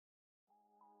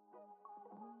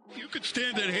You could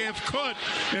stand at half court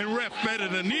and ref better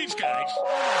than these guys.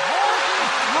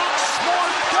 Knocks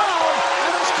Smart down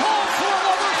and is called for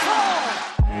another foul.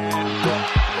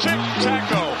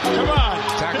 Taco, come on.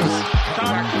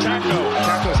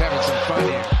 Taco's having some fun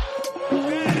here.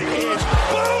 That is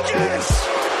bogus!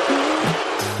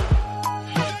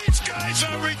 These guys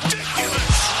are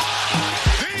ridiculous!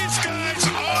 These guys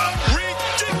are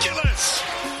ridiculous!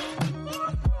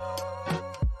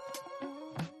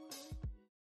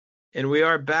 And we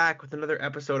are back with another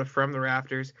episode of From the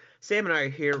Rafters. Sam and I are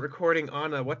here recording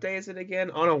on what day is it again?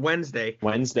 On a Wednesday.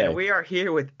 And we are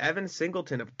here with Evan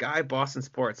Singleton of Guy Boston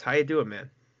Sports. How you doing,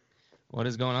 man? What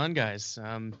is going on, guys?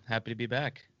 I'm happy to be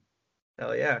back.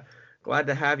 Hell yeah. Glad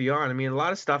to have you on. I mean, a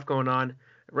lot of stuff going on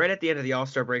right at the end of the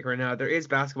All-Star break right now. There is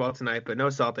basketball tonight, but no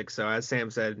Celtics. So as Sam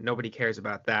said, nobody cares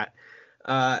about that.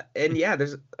 And yeah,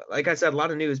 there's, like I said, a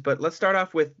lot of news, but let's start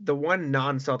off with the one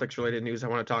non-Celtics related news I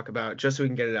want to talk about, just so we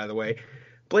can get it out of the way.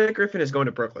 Blake Griffin is going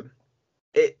to Brooklyn.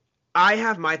 I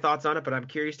have my thoughts on it, but I'm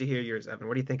curious to hear yours, Evan.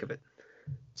 What do you think of it?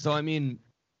 So, I mean,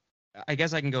 I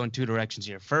guess I can go in two directions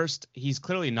here. First, he's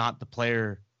clearly not the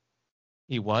player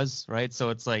he was, right? So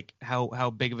it's like,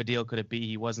 how big of a deal could it be?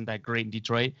 He wasn't that great in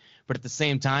Detroit. But at the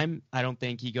same time, I don't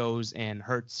think he goes and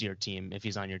hurts your team if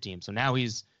he's on your team. So now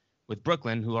he's with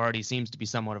Brooklyn, who already seems to be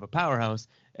somewhat of a powerhouse,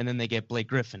 and then they get Blake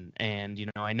Griffin. And, you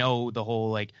know, I know the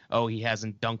whole, like, oh, he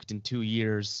hasn't dunked in 2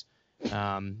 years.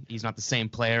 He's not the same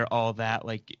player, all that.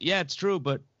 Like, yeah, it's true,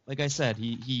 but like I said,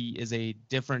 he is a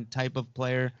different type of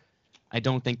player. I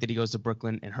don't think that he goes to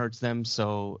Brooklyn and hurts them.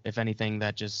 So if anything,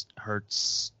 that just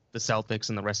hurts the Celtics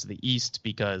and the rest of the East,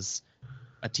 because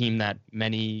a team that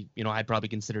many, you know, I'd probably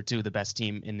consider too the best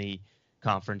team in the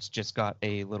conference just got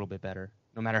a little bit better.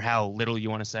 No matter how little you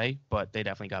want to say, but they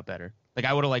definitely got better. Like,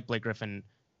 I would have liked Blake Griffin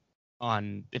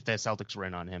on if the Celtics were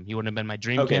in on him. He wouldn't have been my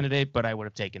dream candidate, but I would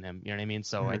have taken him. You know what I mean?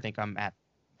 So I think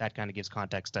that kind of gives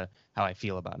context to how I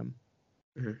feel about him.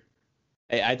 Mm-hmm.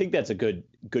 I think that's a good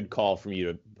call from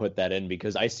you to put that in,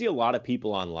 because I see a lot of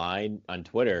people online on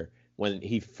Twitter when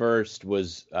he first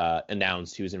was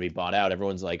announced he was going to be bought out.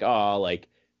 Everyone's like, oh, like,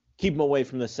 keep him away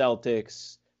from the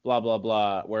Celtics, blah, blah,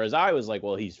 blah. Whereas I was like,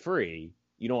 well, he's free.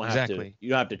 You don't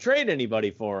have to trade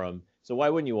anybody for him. So why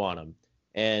wouldn't you want him?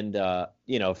 And,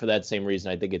 you know, for that same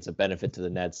reason, I think it's a benefit to the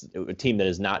Nets, a team that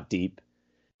is not deep.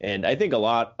 And I think a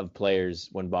lot of players,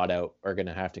 when bought out, are going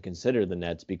to have to consider the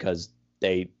Nets because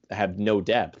they have no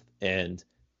depth and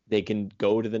they can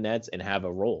go to the Nets and have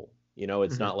a role. You know,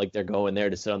 it's not like they're going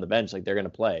there to sit on the bench, like they're going to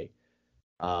play.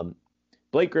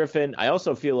 Blake Griffin, I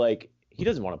also feel like he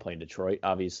doesn't want to play in Detroit,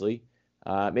 obviously.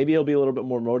 Maybe he'll be a little bit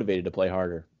more motivated to play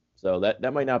harder. So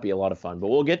that might not be a lot of fun, but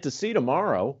we'll get to see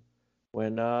tomorrow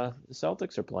when the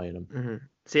Celtics are playing him. Mm-hmm.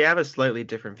 See, I have a slightly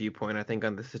different viewpoint, I think,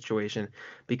 on the situation,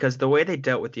 because the way they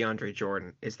dealt with DeAndre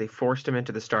Jordan is they forced him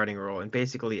into the starting role and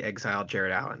basically exiled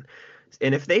Jared Allen.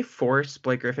 And if they force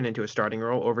Blake Griffin into a starting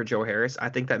role over Joe Harris, I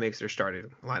think that makes their starting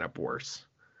lineup worse.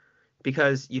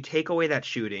 Because you take away that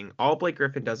shooting, all Blake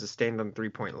Griffin does is stand on the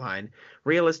three-point line.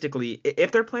 Realistically,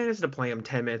 if their plan is to play him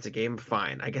 10 minutes a game,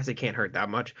 fine. I guess it can't hurt that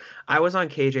much. I was on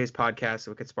KJ's podcast,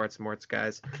 Wicked Smart Sports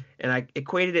guys, and I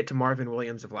equated it to Marvin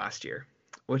Williams of last year,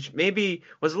 which maybe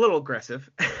was a little aggressive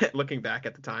looking back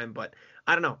at the time, but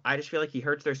I don't know. I just feel like he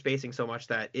hurts their spacing so much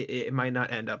that it might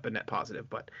not end up a net positive,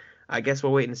 but I guess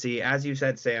we'll wait and see. As you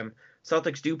said, Sam,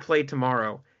 Celtics do play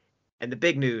tomorrow, and the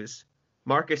big news,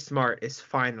 Marcus Smart is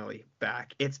finally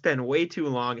back. It's been way too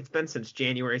long. It's been since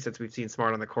January since we've seen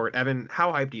Smart on the court. Evan,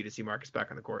 how hyped are you to see Marcus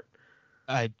back on the court?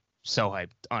 I'm so hyped,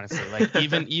 honestly. Like,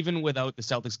 even without the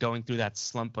Celtics going through that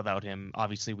slump without him,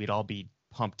 obviously we'd all be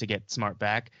pumped to get Smart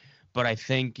back. But I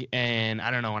think, and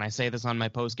I don't know, when I say this on my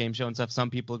post-game show and stuff,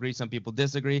 some people agree, some people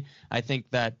disagree. I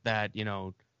think that you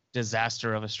know,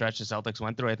 disaster of a stretch the Celtics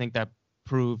went through, I think that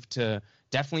proved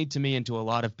definitely to me and to a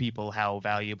lot of people how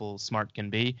valuable Smart can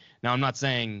be. Now, I'm not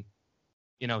saying,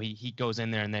 you know, he goes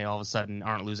in there and they all of a sudden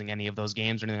aren't losing any of those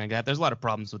games or anything like that. There's a lot of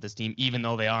problems with this team, even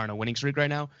though they are in a winning streak right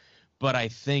now. But I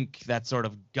think that sort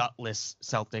of gutless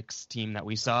Celtics team that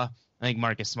we saw, I think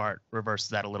Marcus Smart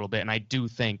reverses that a little bit. And I do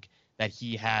think that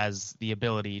he has the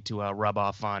ability to rub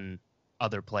off on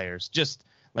other players. Just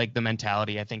like the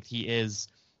mentality, I think he is,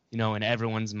 you know, in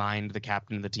everyone's mind, the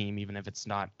captain of the team, even if it's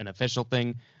not an official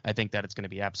thing. I think that it's going to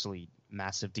be absolutely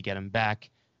massive to get him back.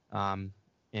 And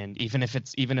even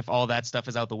if all that stuff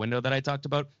is out the window that I talked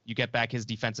about, you get back his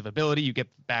defensive ability, you get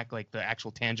back like the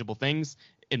actual tangible things,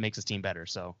 it makes his team better.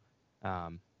 So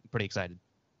pretty excited.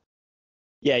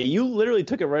 Yeah, you literally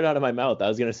took it right out of my mouth. I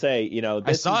was going to say, you know,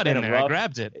 I saw it in there. I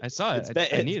grabbed it. I saw it.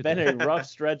 It's been a rough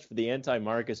stretch for the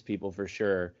anti-Marcus people for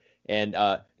sure. And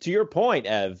to your point,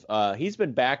 Ev, he's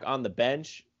been back on the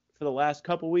bench for the last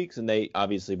couple weeks, and they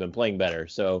obviously been playing better.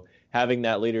 So having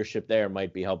that leadership there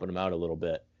might be helping him out a little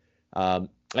bit.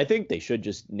 I think they should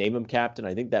just name him captain.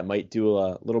 I think that might do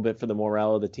a little bit for the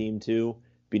morale of the team too.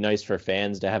 Be nice for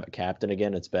fans to have a captain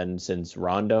again. It's been since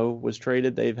Rondo was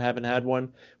traded they haven't had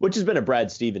one, which has been a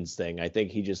Brad Stevens thing. I think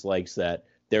he just likes that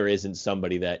there isn't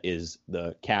somebody that is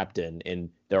the captain and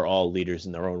they're all leaders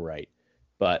in their own right.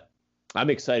 But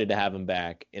I'm excited to have him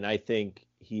back, and I think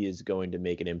he is going to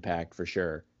make an impact for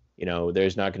sure. You know,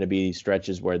 there's not going to be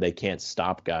stretches where they can't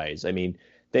stop guys. I mean,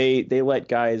 they let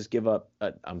guys give up.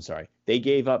 They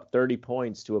gave up 30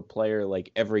 points to a player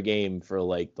like every game for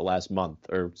like the last month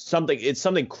or something. It's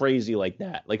something crazy like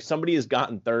that. Like somebody has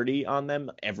gotten 30 on them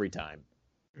every time.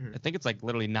 I think it's like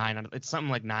literally it's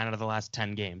something like 9 out of the last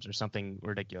 10 games or something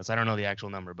ridiculous. I don't know the actual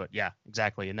number, but yeah,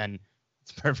 exactly. And then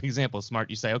it's a perfect example.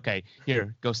 Smart, you say, okay,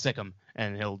 here, go sick him,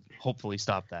 and he'll hopefully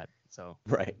stop that. So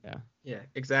right. Yeah,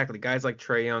 exactly. Guys like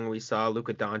Trae Young, we saw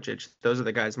Luka Doncic. Those are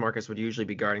the guys Marcus would usually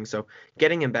be guarding. So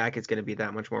getting him back is going to be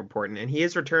that much more important. And he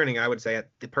is returning, I would say, at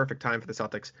the perfect time for the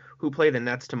Celtics, who play the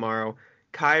Nets tomorrow.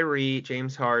 Kyrie,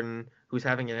 James Harden, who's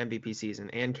having an MVP season,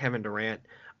 and Kevin Durant.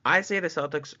 I say the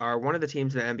Celtics are one of the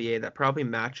teams in the NBA that probably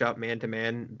match up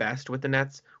man-to-man best with the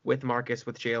Nets, with Marcus,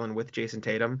 with Jalen, with Jason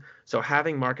Tatum. So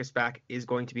having Marcus back is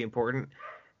going to be important.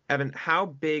 Evan, how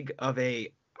big of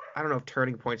a, I don't know if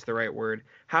turning point's the right word,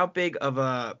 how big of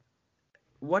a,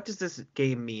 what does this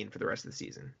game mean for the rest of the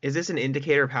season? Is this an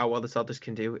indicator of how well the Celtics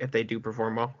can do if they do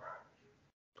perform well?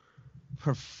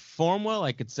 Perform well,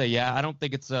 I could say, yeah. I don't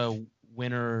think it's a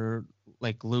winner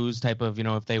like lose type of,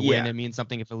 if they win it means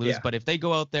something, if they lose, but if they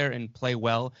go out there and play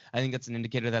well, I think that's an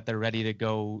indicator that they're ready to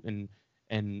go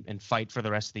and fight for the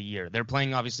rest of the year. They're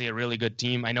playing obviously a really good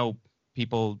team. I know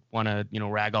people want to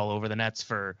rag all over the Nets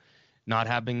for not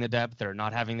having the depth or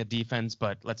not having the defense,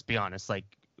 but let's be honest, like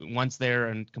once they're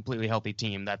a completely healthy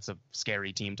team, that's a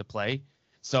scary team to play.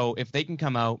 So if they can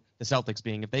come out, the Celtics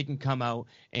being, if they can come out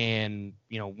and,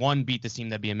 one, beat this team,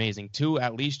 that'd be amazing. Two,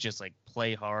 at least just like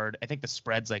play hard. I think the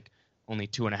spread's like only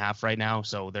 2.5 right now,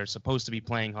 so they're supposed to be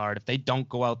playing hard. If they don't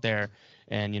go out there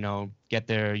and, get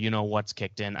their, what's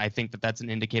kicked in, I think that that's an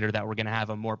indicator that we're going to have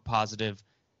a more positive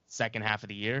second half of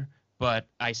the year. But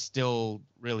I still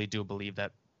really do believe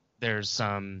that there's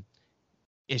some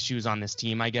issues on this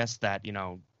team, I guess, that,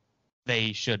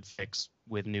 they should fix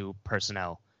with new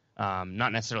personnel.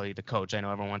 Not necessarily the coach. I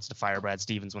know everyone wants to fire Brad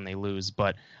Stevens when they lose,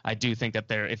 but I do think that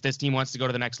if this team wants to go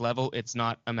to the next level, it's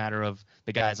not a matter of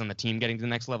the guys on the team getting to the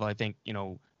next level. I think,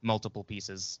 multiple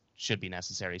pieces should be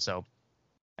necessary. So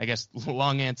I guess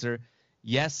long answer,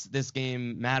 yes, this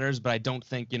game matters, but I don't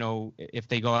think, if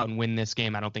they go out and win this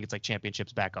game, I don't think it's like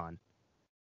championships back on,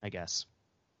 I guess.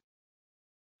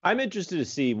 I'm interested to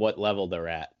see what level they're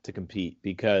at to compete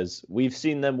because we've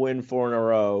seen them win 4 in a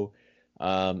row.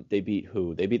 They beat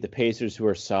who? They beat the Pacers, who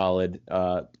are solid.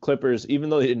 Clippers, even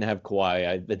though they didn't have Kawhi,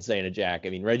 I've been saying to Jack, I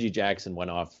mean, Reggie Jackson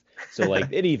went off, so like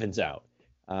it evens out.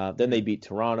 Then they beat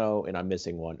Toronto, and I'm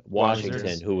missing one,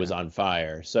 Washington, who was on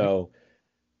fire. So,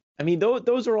 I mean,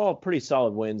 those are all pretty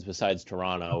solid wins besides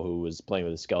Toronto, who was playing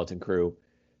with a skeleton crew.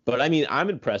 But I mean, I'm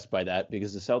impressed by that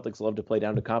because the Celtics love to play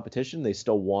down to competition. They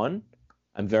still won.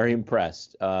 I'm very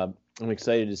impressed. I'm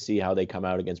excited to see how they come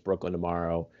out against Brooklyn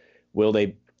tomorrow. Will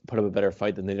they put up a better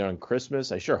fight than they did on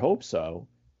Christmas? I sure hope so.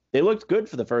 They looked good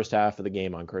for the first half of the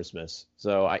game on Christmas.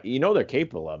 So, they're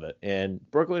capable of it. And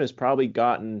Brooklyn has probably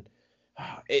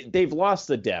they've lost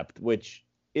the depth, which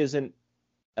isn't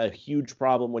a huge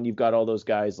problem when you've got all those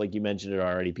guys. Like you mentioned it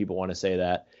already. People want to say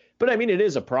that. But, I mean, it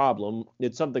is a problem.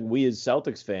 It's something we as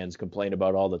Celtics fans complain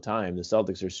about all the time. The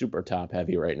Celtics are super top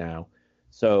heavy right now.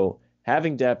 So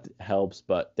having depth helps,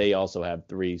 but they also have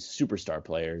 3 superstar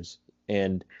players.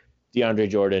 And DeAndre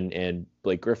Jordan and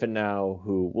Blake Griffin now,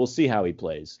 who we'll see how he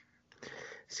plays.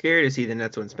 Scary to see the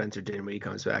Nets when Spencer Dinwiddie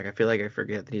comes back. I feel like I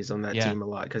forget that he's on that team a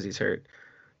lot because he's hurt.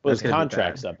 Well, his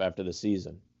contract's up after the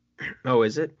season. Oh,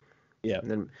 is it? Yeah.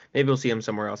 And then maybe we'll see him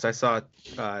somewhere else. I saw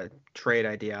a trade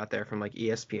idea out there from like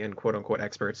ESPN quote-unquote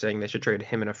experts saying they should trade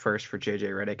him in a first for JJ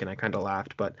Redick, and I kind of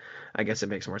laughed, but I guess it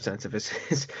makes more sense if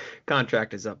his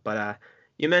contract is up. But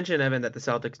you mentioned, Evan, that the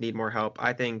Celtics need more help.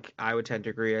 I think I would tend to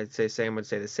agree. I'd say Sam would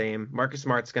say the same. Marcus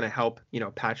Smart's going to help,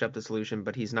 patch up the solution,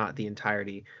 but he's not the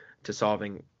entirety to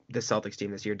solving the Celtics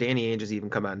team this year. Danny Ainge has even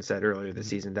come out and said earlier this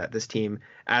season that this team,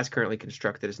 as currently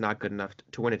constructed, is not good enough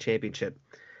to win a championship.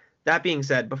 That being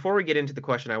said, before we get into the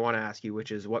question I want to ask you,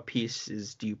 which is what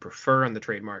pieces do you prefer on the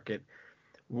trade market?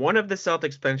 One of the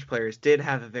Celtics bench players did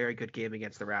have a very good game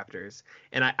against the Raptors,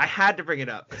 and I had to bring it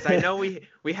up because I know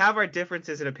we have our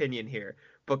differences in opinion here,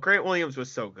 but Grant Williams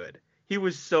was so good. He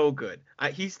was so good.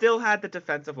 He still had the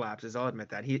defensive lapses. I'll admit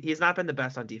that. He's not been the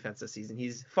best on defense this season.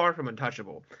 He's far from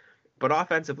untouchable. But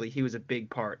offensively, he was a big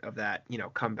part of that,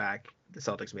 comeback the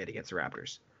Celtics made against the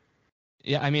Raptors.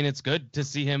 Yeah, I mean, it's good to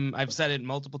see him. I've said it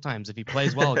multiple times. If he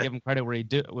plays well, I'll give him credit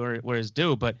where is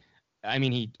due. But I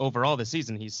mean, he overall this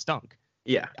season he's stunk.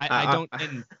 Yeah, I don't,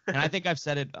 and I think I've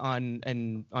said it on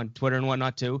Twitter and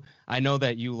whatnot too. I know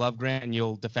that you love Grant and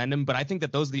you'll defend him, but I think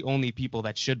that those are the only people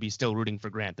that should be still rooting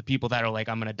for Grant. The people that are like,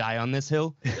 I'm gonna die on this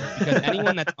hill, because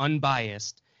anyone that's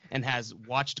unbiased and has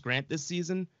watched Grant this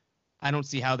season, I don't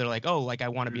see how they're like, oh, like I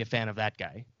want to be a fan of that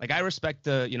guy. Like I respect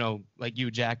the, like you,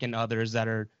 Jack, and others that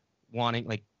are wanting,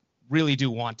 like, really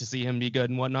do want to see him be good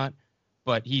and whatnot,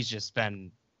 but he's just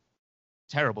been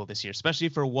terrible this year, especially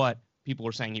for what people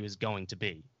were saying he was going to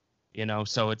be,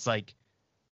 so it's like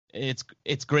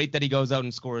it's great that he goes out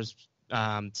and scores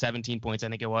 17 points, I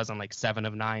think it was, on like 7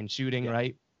 of 9 shooting,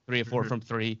 right? 3 of 4 from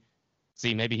 3.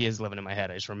 See, maybe he is living in my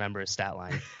head. I just remember his stat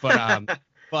line, but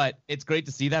but it's great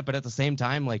to see that. But at the same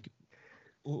time, like,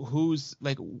 who's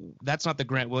like, that's not the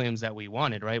Grant Williams that we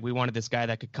wanted, right? We wanted this guy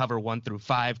that could cover 1 through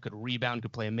 5, could rebound,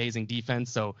 could play amazing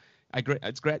defense. So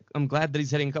it's great. I'm glad that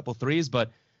he's hitting a couple threes,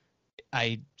 but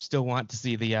I still want to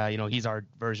see the he's our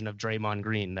version of Draymond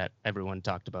Green that everyone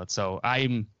talked about. So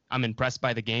I'm impressed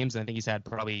by the games, and I think he's had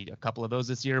probably a couple of those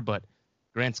this year, but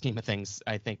grand scheme of things,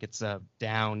 I think it's a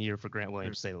down year for Grant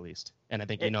Williams, to say the least. And I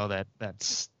think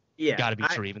that's got to be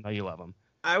true, even though you love him.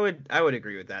 I would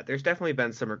agree with that. There's definitely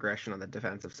been some regression on the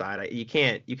defensive side. You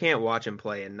can't watch him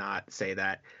play and not say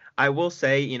that. I will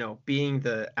say, being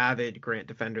the avid Grant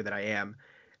defender that I am,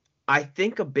 I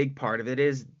think a big part of it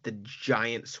is the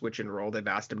giant switch and roll they've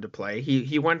asked him to play.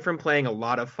 He went from playing a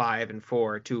lot of 5 and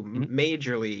 4 to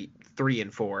majorly 3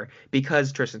 and 4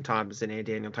 because Tristan Thompson and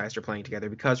Daniel Theis are playing together,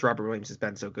 because Robert Williams has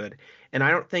been so good. And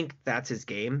I don't think that's his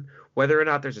game. Whether or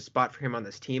not there's a spot for him on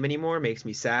this team anymore makes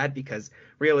me sad, because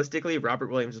realistically, Robert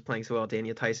Williams is playing so well.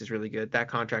 Daniel Theis is really good. That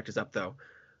contract is up, though.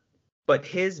 But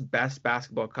his best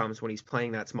basketball comes when he's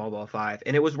playing that small ball 5.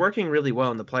 And it was working really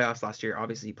well in the playoffs last year.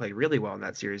 Obviously, he played really well in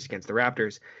that series against the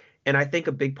Raptors. And I think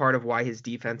a big part of why his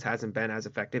defense hasn't been as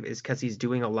effective is because he's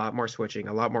doing a lot more switching,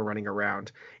 a lot more running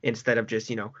around, instead of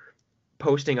just,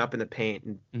 posting up in the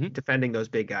paint and defending those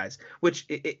big guys, which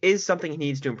is something he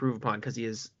needs to improve upon because he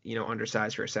is,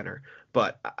 undersized for a center.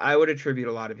 But I would attribute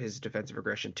a lot of his defensive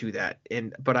aggression to that.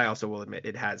 But I also will admit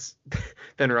it has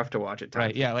been rough to watch at times.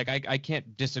 Right. Yeah. Like I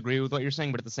can't disagree with what you're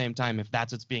saying, but at the same time, if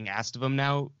that's what's being asked of him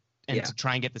now, and to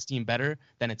try and get this team better,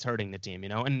 then it's hurting the team,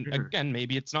 And again,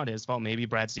 maybe it's not his fault. Maybe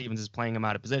Brad Stevens is playing him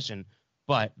out of position,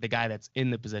 but the guy that's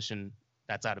in the position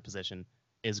that's out of position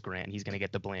is Grant. He's going to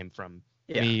get the blame from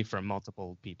me, from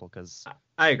multiple people, because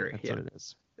I agree. That's what it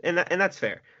is. And that's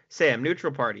fair. Sam,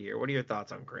 neutral party here. What are your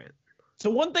thoughts on Grant? So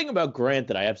one thing about Grant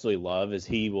that I absolutely love is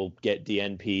he will get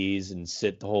DNPs and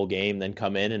sit the whole game, then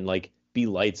come in and like be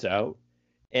lights out.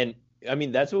 And I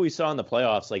mean, that's what we saw in the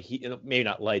playoffs. Like, he maybe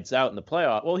not lights out in the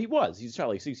playoff. Well, he's shot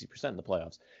like 60% in the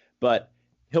playoffs, but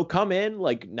he'll come in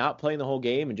like not playing the whole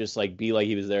game and just like be like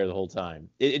he was there the whole time.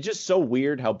 It's just so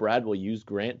weird how Brad will use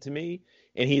Grant to me.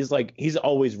 And he's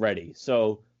always ready.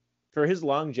 So for his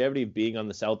longevity of being on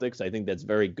the Celtics, I think that's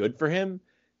very good for him,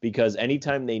 because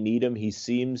anytime they need him, he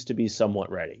seems to be somewhat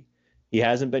ready. He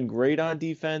hasn't been great on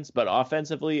defense, but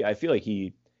offensively, I feel like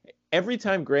every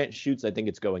time Grant shoots, I think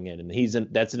it's going in, and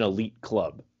that's an elite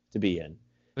club to be in.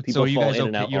 But so are you guys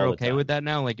okay? You're okay with that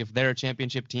now? Like, if they're a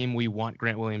championship team, we want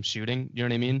Grant Williams shooting. You know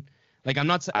what I mean? Like, I'm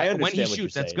not saying when he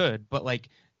shoots, that's good, but like,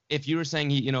 if you were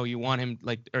saying you want him,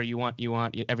 like, or you want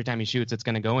every time he shoots, it's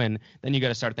going to go in, then you got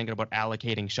to start thinking about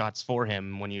allocating shots for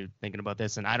him when you're thinking about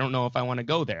this. And I don't know if I want to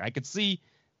go there. I could see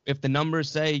if the numbers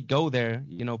say go there,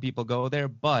 people go there,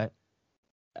 but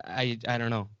I don't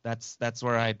know. That's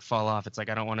where I'd fall off. It's like,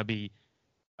 I don't want to be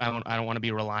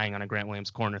relying on a Grant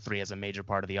Williams corner 3 as a major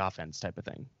part of the offense type of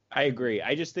thing. I agree.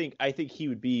 I think he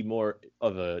would be more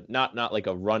of a not like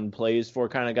a run plays for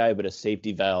kind of guy, but a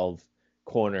safety valve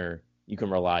corner. You can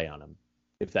rely on him,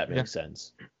 if that makes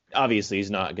sense. Obviously,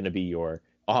 he's not going to be your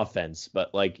offense,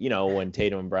 but like, when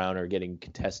Tatum and Brown are getting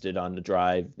contested on the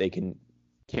drive, they can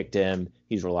kick to him.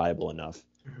 He's reliable enough.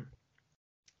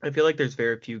 I feel like there's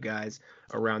very few guys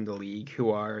around the league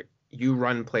who you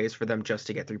run plays for them just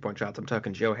to get 3-point shots. I'm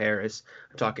talking Joe Harris.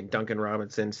 I'm talking Duncan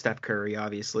Robinson, Steph Curry,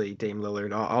 obviously, Dame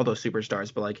Lillard, all those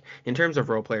superstars. But like, in terms of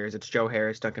role players, it's Joe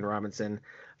Harris, Duncan Robinson.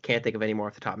 Can't think of any more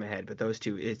off the top of my head, but those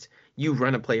two, it's you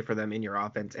run a play for them in your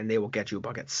offense and they will get you a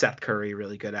bucket. Seth Curry,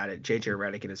 really good at it. JJ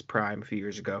Redick in his prime a few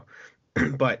years ago.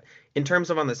 But in terms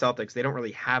of on the Celtics, they don't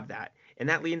really have that. And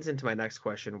that leads into my next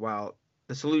question. While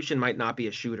the solution might not be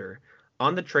a shooter,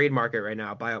 on the trade market right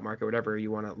now, buyout market, whatever you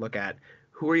want to look at,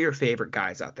 who are your favorite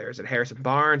guys out there? Is it Harrison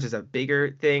Barnes? Is it a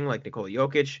bigger thing like Nikola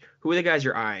Jokic? Who are the guys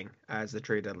you're eyeing as the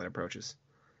trade deadline approaches?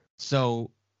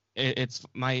 So it's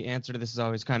my answer to this is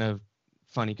always kind of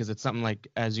funny because it's something like,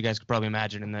 as you guys could probably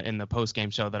imagine, in the post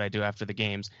game show that I do after the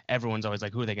games, everyone's always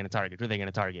like, who are they going to target? Who are they going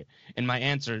to target? And my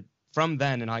answer from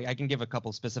then, and I can give a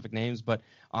couple specific names, but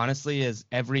honestly, is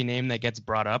every name that gets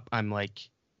brought up, I'm like,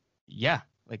 yeah.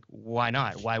 Like, why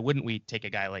not? Why wouldn't we take a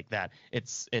guy like that?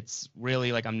 It's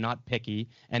really like, I'm not picky.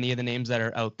 Any of the names that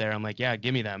are out there, I'm like, yeah,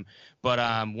 give me them. But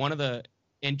one of the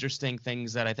interesting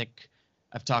things that I think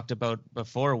I've talked about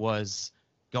before was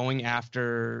going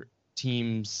after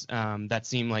teams that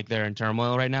seem like they're in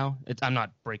turmoil right now. I'm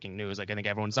not breaking news. Like, I think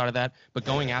everyone started that. But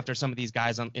going after some of these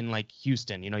guys in like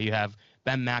Houston, you have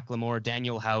Ben McLemore,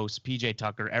 Daniel House, PJ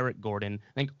Tucker, Eric Gordon.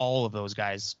 I think all of those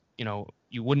guys,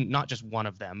 you wouldn't, not just one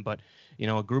of them, but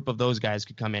a group of those guys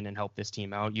could come in and help this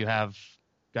team out. You have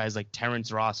guys like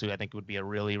Terrence Ross, who I think would be a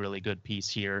really, really good piece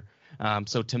here.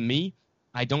 So to me,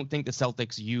 I don't think the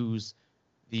Celtics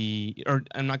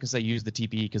I'm not going to say use the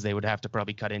TPE because they would have to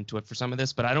probably cut into it for some of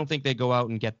this, but I don't think they go out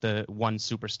and get the one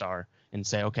superstar and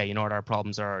say, okay, you know what, our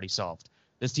problems are already solved.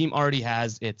 This team already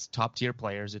has its top-tier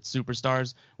players, its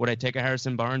superstars. Would I take a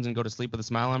Harrison Barnes and go to sleep with a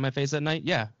smile on my face at night?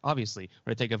 Yeah, obviously.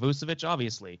 Would I take a Vucevic?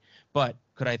 Obviously. But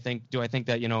do I think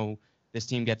that, this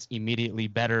team gets immediately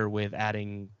better with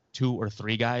adding 2 or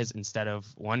 3 guys instead of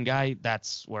one guy?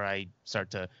 That's where I start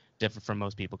to differ from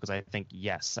most people, because I think,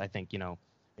 yes,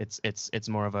 it's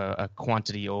more of a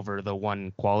quantity over the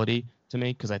one quality to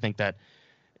me, because I think that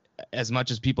as much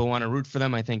as people want to root for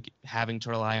them, I think having to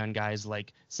rely on guys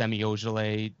like Semi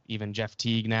Ojeleye, even Jeff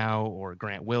Teague now, or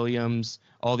Grant Williams,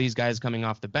 all these guys coming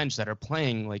off the bench that are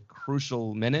playing like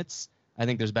crucial minutes, I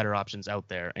think there's better options out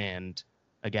there. And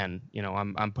again,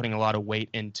 I'm putting a lot of weight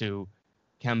into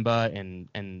Kemba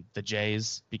and the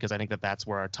Jays, because I think that's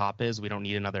where our top is. We don't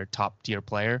need another top tier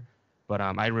player, but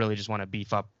I really just want to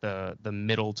beef up the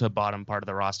middle to bottom part of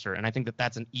the roster. And I think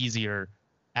that's an easier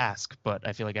ask, but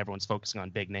I feel like everyone's focusing on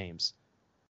big names.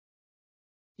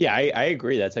 Yeah, I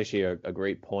agree. That's actually a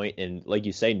great point. And like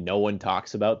you say, no one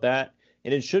talks about that.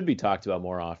 And it should be talked about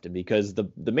more often, because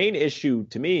the main issue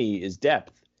to me is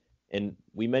depth. And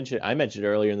I mentioned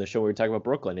earlier in the show, we were talking about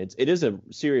Brooklyn. It is a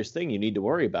serious thing you need to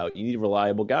worry about. You need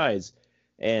reliable guys.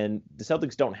 And the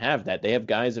Celtics don't have that. They have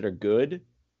guys that are good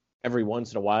every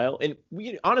once in a while. And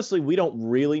we don't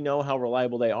really know how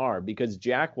reliable they are, because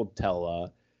Jack will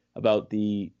tell about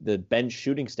the bench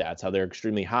shooting stats, how they're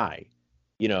extremely high.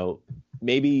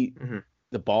 Maybe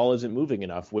the ball isn't moving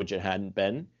enough, which it hadn't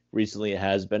been. Recently it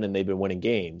has been, and they've been winning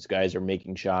games. Guys are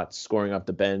making shots, scoring off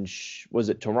the bench. Was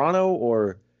it Toronto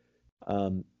or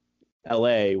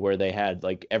LA where they had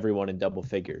like everyone in double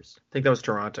figures? I think that was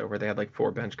Toronto, where they had like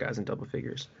 4 bench guys in double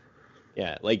figures.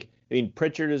 Yeah,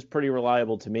 Pritchard is pretty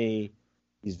reliable to me.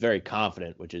 He's very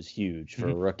confident, which is huge for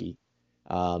a rookie.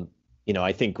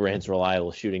 I think Grant's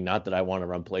reliable shooting. Not that I want to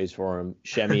run plays for him.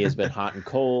 Shemi has been hot and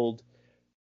cold.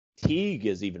 Teague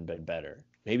has even been better.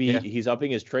 Maybe he's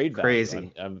upping his trade value.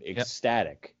 Crazy. I'm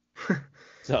ecstatic.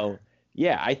 So,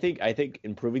 yeah, I think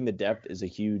improving the depth is a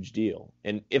huge deal.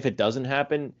 And if it doesn't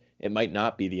happen, it might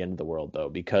not be the end of the world, though,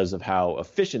 because of how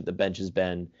efficient the bench has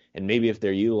been. And maybe if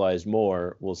they're utilized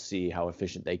more, we'll see how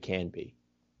efficient they can be.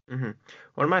 Mm-hmm.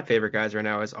 One of my favorite guys right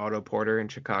now is Otto Porter in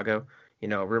Chicago.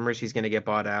 Rumors he's going to get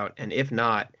bought out. And if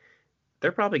not,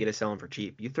 they're probably going to sell him for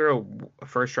cheap. You throw a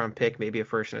first-round pick, maybe a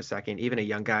first and a second, even a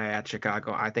young guy at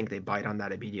Chicago, I think they bite on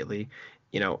that immediately.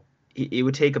 It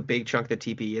would take a big chunk of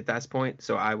the TPE at that point,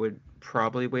 so I would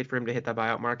probably wait for him to hit the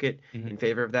buyout market in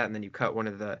favor of that, and then you cut one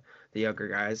of the younger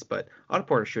guys. But Otto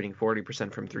Porter's shooting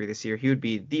 40% from 3 this year. He would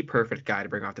be the perfect guy to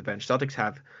bring off the bench. Celtics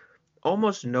have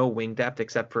almost no wing depth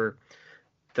except for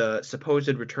the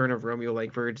supposed return of Romeo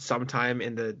Langford sometime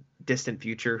in the distant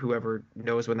future, whoever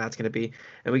knows when that's going to be.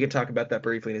 And we can talk about that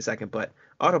briefly in a second. But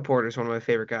Otto Porter is one of my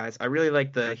favorite guys. I really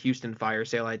like the Houston fire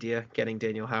sale idea, getting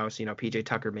Daniel House, PJ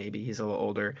Tucker, maybe he's a little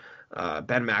older.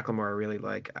 Ben McLemore, I really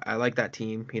like. I like that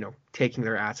team, taking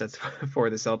their assets for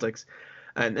the Celtics.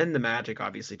 And then the Magic,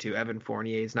 obviously, too. Evan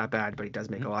Fournier is not bad, but he does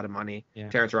make a lot of money. Yeah.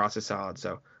 Terrence Ross is solid.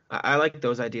 So I like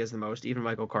those ideas the most. Even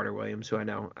Michael Carter-Williams, who I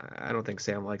don't think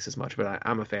Sam likes as much, but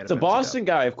I'm a fan of him. It's a Boston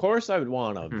guy. Of course I would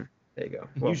want him. Mm-hmm. There you go.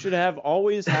 Well, you should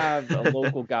always have a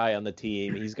local guy on the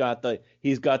team. He's got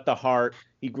the heart.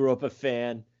 He grew up a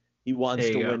fan. He wants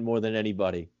to win more than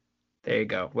anybody. There you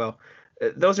go. Well,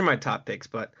 those are my top picks,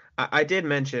 but I did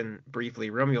mention briefly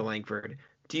Romeo Langford.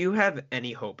 Do you have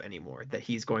any hope anymore that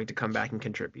he's going to come back and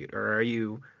contribute, or are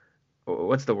you?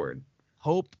 What's the word?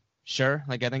 Hope. Sure.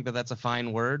 I think that's a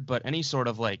fine word, but any sort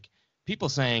of people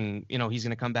saying, he's going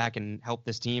to come back and help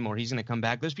this team, or he's going to come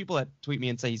back. There's people that tweet me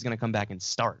and say he's going to come back and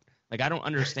start. Like, I don't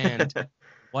understand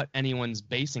what anyone's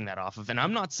basing that off of. And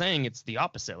I'm not saying it's the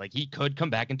opposite. Like, he could come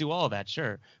back and do all of that,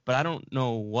 sure. But I don't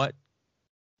know what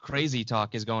crazy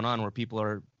talk is going on where people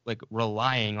are like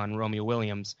relying on Romeo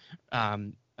Williams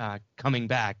coming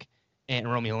back, and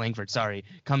Romeo Langford,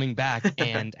 coming back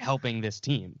and helping this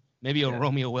team. Maybe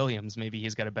Romeo Williams, maybe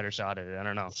he's got a better shot at it. I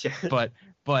don't know. Yeah.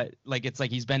 But like, it's like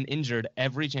he's been injured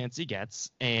every chance he gets,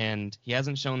 and he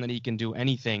hasn't shown that he can do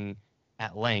anything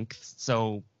at length.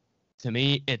 So to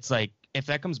me, it's like, if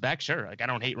that comes back, sure. Like, I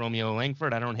don't hate Romeo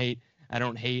Langford. I don't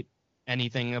hate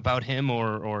anything about him,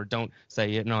 or don't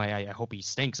say, I hope he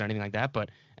stinks or anything like that. But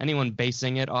anyone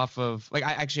basing it off of, like,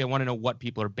 I want to know what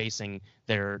people are basing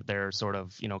their sort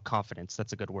of, confidence.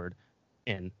 That's a good word.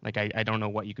 In like, I don't know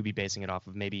what you could be basing it off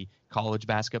of. Maybe college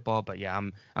basketball, but yeah,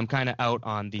 I'm kind of out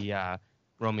on the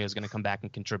Romeo's going to come back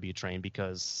and contribute train,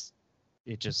 because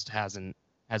it just hasn't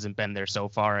been there so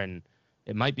far, and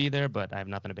it might be there, but I have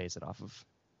nothing to base it off of.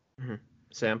 Mm-hmm.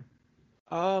 Sam?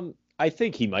 I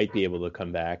think he might be able to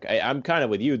come back. I'm kind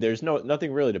of with you. There's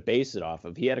nothing really to base it off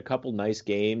of. He had a couple nice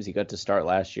games. He got to start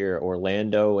last year,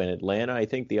 Orlando and Atlanta, I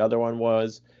think the other one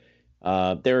was.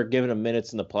 They were giving him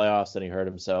minutes in the playoffs, and he hurt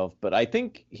himself. But I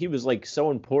think he was like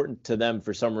so important to them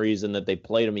for some reason that they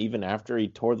played him even after he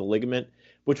tore the ligament,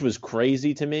 which was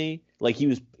crazy to me. Like, he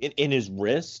was in his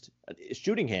wrist,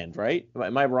 shooting hand, right?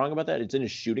 Am I wrong about that? It's in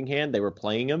his shooting hand. They were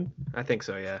playing him. I think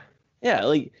so, yeah. Yeah,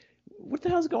 like, what the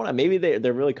hell's going on? Maybe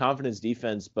they're really confident in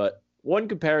defense, but one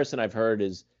comparison I've heard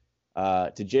is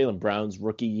to Jaylen Brown's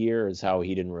rookie year is how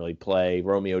he didn't really play.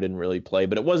 Romeo didn't really play,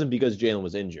 but it wasn't because Jaylen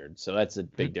was injured. So that's a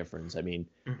big difference. I mean,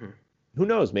 who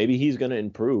knows? Maybe he's going to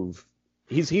improve.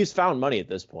 He's found money at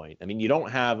this point. I mean, you don't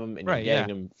have him, and you're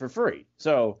getting him for free.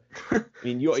 So, I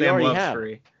mean, you already have.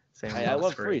 Free. I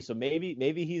love free. So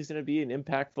maybe he's going to be an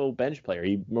impactful bench player.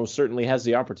 He most certainly has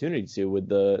the opportunity to with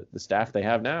the staff they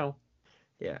have now.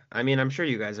 Yeah, I mean, I'm sure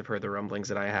you guys have heard the rumblings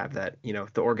that I have that,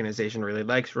 the organization really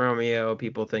likes Romeo.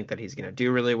 People think that he's going to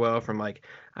do really well from, like,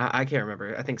 I can't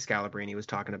remember. I think Scalabrini was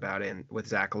talking about it with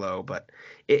Zach Lowe. But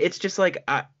it's just like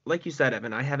you said,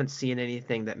 Evan, I haven't seen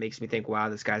anything that makes me think, wow,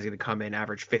 this guy's going to come in,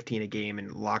 average 15 a game,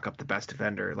 and lock up the best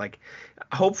defender. Like,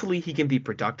 hopefully he can be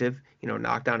productive,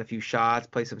 knock down a few shots,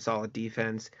 play some solid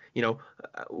defense.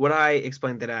 What I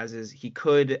explained that as is he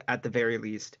could, at the very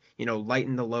least,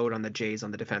 lighten the load on the Jays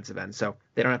on the defensive end. So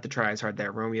they don't have to try as hard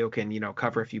there. Romeo can,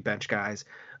 cover a few bench guys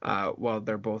while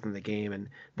they're both in the game, and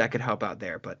that could help out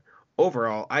there. But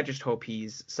overall, I just hope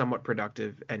he's somewhat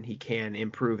productive and he can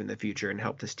improve in the future and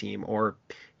help this team, or,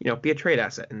 be a trade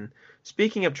asset. And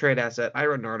speaking of trade asset, I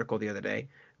wrote an article the other day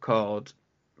called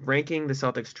Ranking the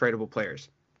Celtics Tradable Players.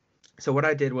 So what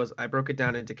I did was I broke it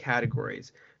down into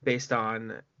categories based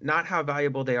on not how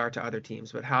valuable they are to other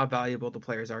teams, but how valuable the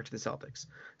players are to the Celtics.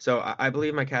 So I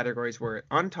believe my categories were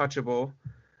untouchable,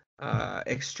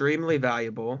 extremely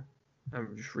valuable.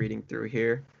 I'm just reading through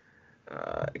here.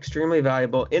 Extremely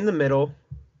valuable, in the middle,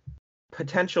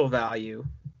 potential value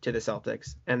to the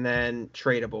Celtics, and then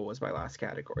tradable was my last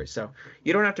category. So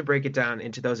you don't have to break it down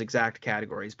into those exact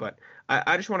categories, but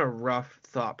I just want a rough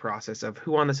thought process of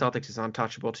who on the Celtics is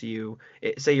untouchable to you.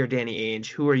 Say you're Danny Ainge,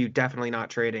 who are you definitely not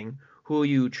trading? Who are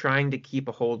you trying to keep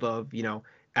a hold of,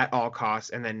 at all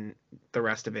costs? And then the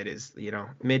rest of it is,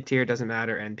 mid-tier, doesn't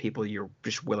matter, and people you're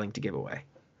just willing to give away.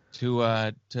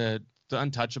 To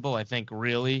untouchable, I think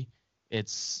really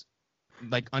it's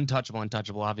like untouchable.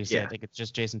 Obviously, yeah. I think it's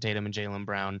just Jason Tatum and Jaylen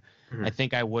Brown. Mm-hmm. I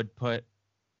think I would put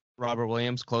Robert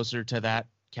Williams closer to that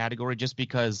category, just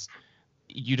because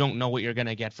you don't know what you're going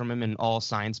to get from him, and all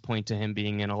signs point to him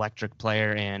being an electric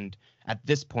player. And at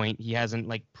this point, he hasn't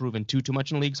proven too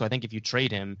much in the league. So I think if you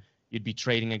trade him, you'd be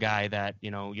trading a guy that,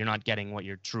 you're not getting what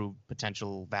your true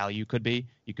potential value could be.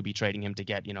 You could be trading him to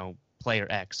get, player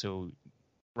X, who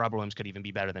Robert Williams could even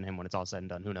be better than him when it's all said and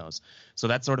done. Who knows? So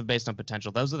that's sort of based on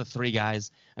potential. Those are the three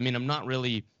guys. I mean, I'm not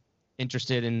really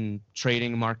interested in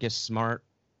trading Marcus Smart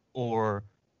or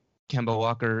Kemba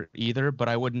Walker either, but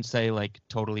I wouldn't say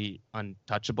totally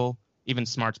untouchable. Even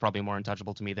Smart's probably more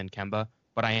untouchable to me than Kemba,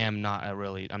 but I'm not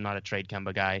a trade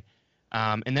Kemba guy.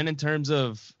 And then in terms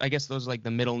of, I guess those are the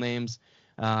middle names.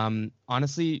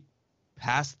 Honestly,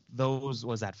 past those,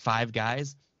 was that 5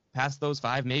 guys? Past those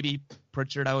 5, maybe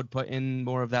Pritchard I would put in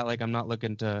more of that. I'm not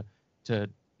looking to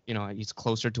he's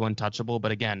closer to untouchable.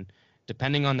 But again,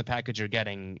 depending on the package you're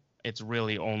getting, it's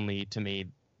really only, to me,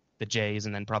 the Jays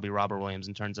and then probably Robert Williams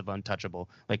in terms of untouchable.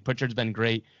 Pritchard's been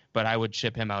great, but I would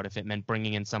ship him out if it meant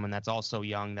bringing in someone that's also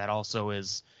young, that also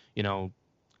is,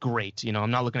 great.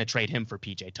 I'm not looking to trade him for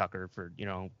PJ Tucker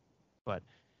but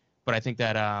But I think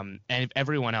that and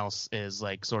everyone else is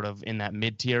like sort of in that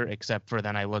mid tier, except for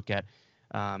then I look at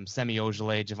Semi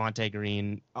Ojeleye, Javonte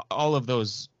Green, all of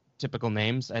those typical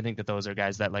names. I think that those are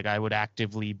guys that like I would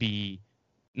actively be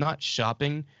not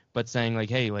shopping, but saying like,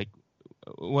 hey, like,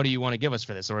 what do you want to give us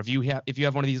for this? Or if you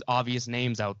have one of these obvious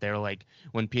names out there, like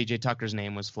when PJ Tucker's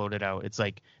name was floated out, it's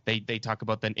like they talk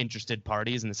about the interested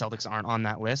parties and the Celtics aren't on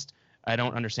that list. I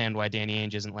don't understand why Danny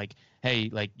Ainge isn't like, hey,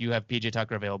 like you have PJ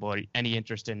Tucker available, or any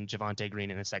interest in Javonte Green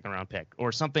in a second round pick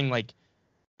or something like,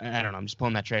 I don't know. I'm just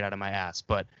pulling that trade out of my ass,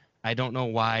 but I don't know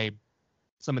why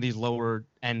some of these lower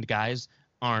end guys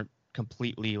aren't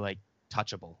completely like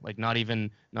touchable. Like not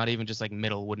even just like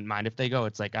middle wouldn't mind if they go.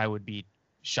 It's like I would be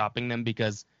shopping them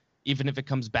because even if it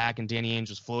comes back and Danny Ainge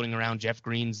was floating around Jeff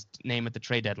Green's name at the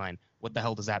trade deadline, what the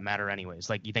hell does that matter anyways?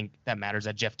 Like you think that matters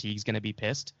that Jeff Teague's going to be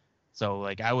pissed? So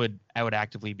like I would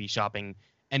actively be shopping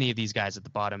any of these guys at the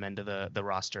bottom end of the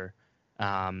roster.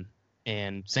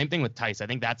 And same thing with Tice. I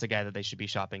think that's a guy that they should be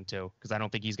shopping too, because I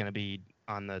don't think he's going to be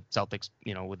on the Celtics,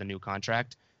 with a new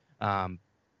contract.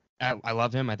 I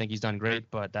love him. I think he's done great,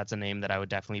 but that's a name that I would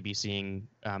definitely be seeing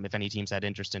if any teams had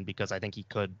interest in, because I think he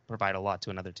could provide a lot to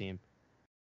another team.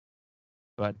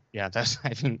 But yeah,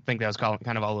 I think that was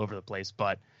kind of all over the place,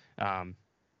 but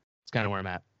it's kind of where I'm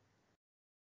at.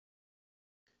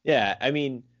 Yeah, I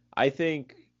mean, I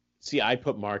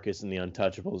put Marcus in the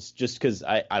untouchables just because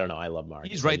I don't know, I love Marcus.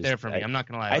 He's right there for me. I'm not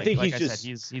gonna lie. I think like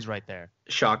he's right there.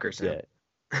 Shockers. Yeah.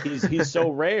 He's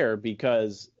so rare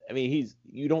because I mean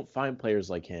you don't find players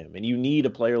like him, and you need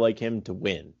a player like him to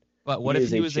win. But what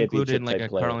if he was included in like a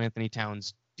Karl Anthony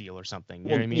Towns deal or something? You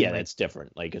know what I mean? Yeah, like, that's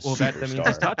different. Like a well, superstar. that means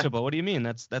it's touchable. What do you mean?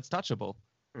 That's touchable.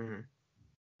 Mm-hmm.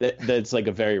 That's like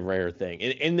a very rare thing.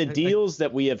 In the deals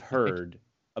that we have heard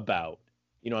about,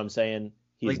 you know what I'm saying?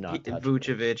 He's like not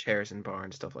Vucevic, Harrison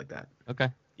Barnes, stuff like that. Okay.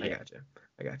 Yeah.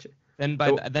 I got you. Then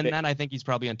then I think he's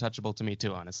probably untouchable to me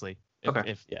too, honestly.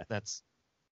 If that's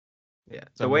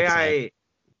the way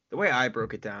I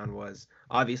broke it down was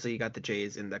obviously you got the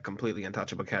Jays in the completely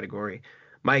untouchable category.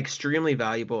 My extremely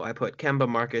valuable, I put Kemba,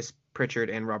 Marcus, Pritchard,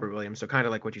 and Robert Williams. So kind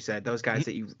of like what you said, those guys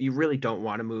that you really don't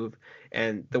want to move.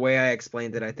 And the way I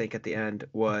explained it, I think at the end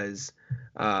was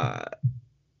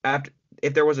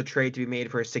if there was a trade to be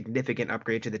made for a significant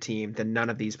upgrade to the team, then none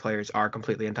of these players are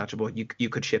completely untouchable. You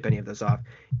could ship any of those off.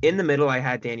 In the middle, I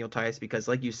had Daniel Tice because,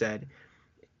 like you said,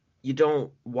 you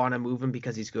don't want to move him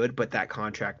because he's good, but that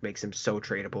contract makes him so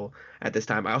tradable at this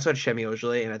time. I also had Semi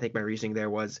Ojeleye, and I think my reasoning there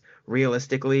was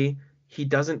realistically, he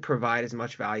doesn't provide as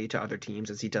much value to other teams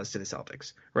as he does to the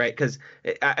Celtics, right?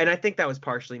 And I think that was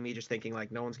partially me just thinking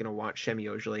like no one's going to want Semi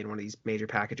Ojeleye in one of these major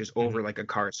packages over like a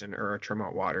Carson or a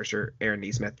Tremont Waters or Aaron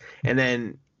Nesmith. And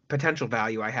then potential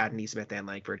value, I had Nesmith and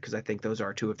Langford because I think those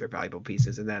are two of their valuable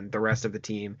pieces. And then the rest of the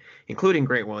team, including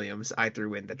Grant Williams, I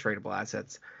threw in the tradable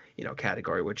assets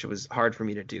category, which was hard for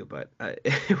me to do, but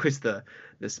it was the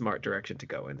smart direction to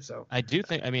go in. So I do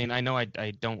think, I know I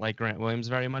don't like Grant Williams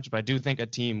very much, but I do think a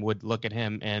team would look at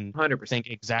him and 100%. think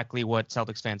exactly what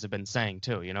Celtics fans have been saying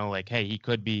too. Like, hey, he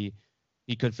could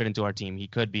fit into our team. He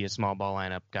could be a small ball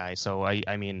lineup guy. So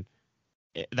I mean,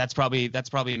 that's probably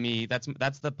me.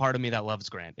 That's the part of me that loves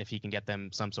Grant. If he can get them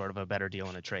some sort of a better deal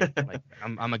in a trade, like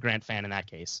I'm a Grant fan in that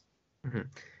case. Mm-hmm.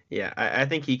 Yeah, I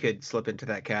think he could slip into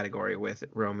that category with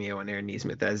Romeo and Aaron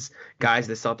Nesmith as guys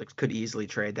the Celtics could easily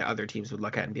trade that other teams would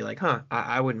look at and be like,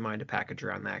 I wouldn't mind a package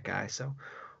around that guy. So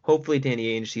hopefully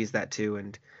Danny Ainge sees that too.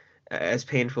 And as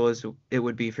painful as it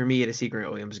would be for me to see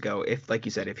Grant Williams go, if, like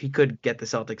you said, if he could get the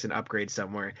Celtics an upgrade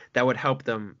somewhere, that would help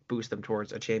them boost them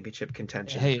towards a championship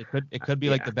contention. Hey, it could be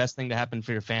like the best thing to happen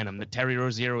for your fandom. The Terry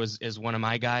Rozier is one of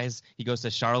my guys. He goes to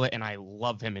Charlotte, and I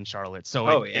love him in Charlotte.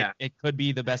 So it could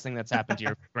be the best thing that's happened to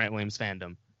your Grant Williams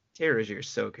fandom. Terry Rozier is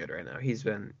so good right now. He's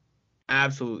been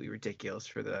absolutely ridiculous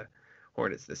for the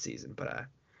Hornets this season. But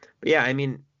yeah, I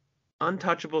mean,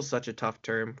 untouchable is such a tough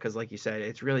term because, like you said,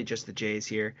 it's really just the Jays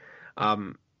here.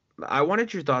 I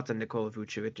wanted your thoughts on Nikola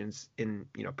Vucevic in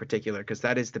particular, because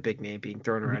that is the big name being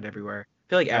thrown around everywhere. I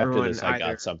feel like everyone. After this, I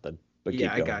got something. But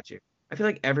yeah, I got you. I feel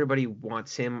like everybody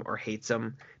wants him or hates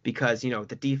him because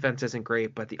the defense isn't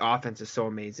great, but the offense is so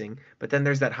amazing. But then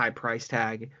there's that high price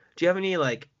tag. Do you have any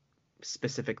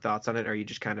specific thoughts on it, or are you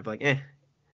just kind of like eh?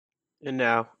 And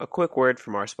now a quick word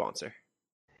from our sponsor.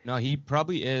 No, he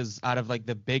probably is out of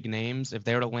the big names. If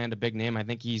they were to land a big name, I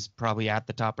think he's probably at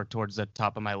the top or towards the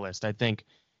top of my list. I think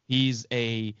he's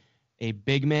a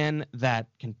big man that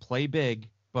can play big,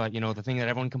 but the thing that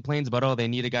everyone complains about, they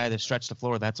need a guy that stretch the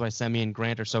floor. That's why Semi and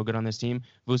Grant are so good on this team.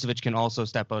 Vucevic can also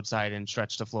step outside and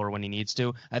stretch the floor when he needs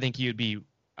to. I think he would be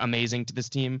amazing to this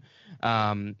team.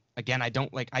 Again, I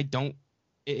don't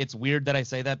it's weird that I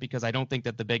say that because I don't think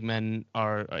that the big men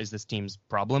is this team's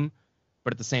problem,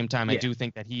 but at the same time, I do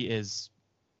think that he is.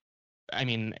 I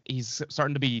mean, he's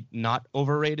starting to be not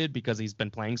overrated because he's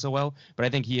been playing so well, but I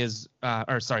think he is,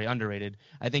 underrated.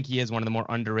 I think he is one of the more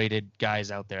underrated guys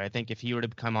out there. I think if he were to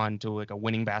come on to like a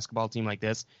winning basketball team like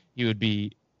this, he would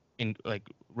be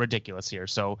ridiculous here.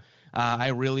 So I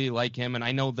really like him, and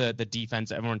I know the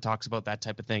defense. Everyone talks about that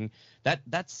type of thing.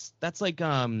 That's like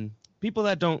people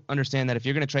that don't understand that if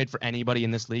you're going to trade for anybody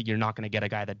in this league, you're not going to get a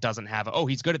guy that doesn't have.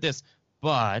 He's good at this.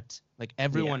 But like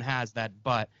everyone has that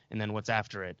but, and then what's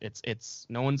after it? It's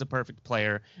no one's a perfect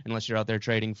player unless you're out there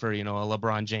trading for, a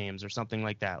LeBron James or something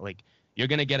like that. Like you're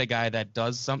going to get a guy that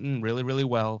does something really, really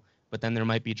well, but then there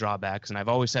might be drawbacks. And I've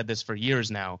always said this for years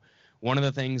now. One of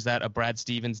the things that a Brad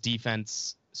Stevens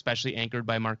defense, especially anchored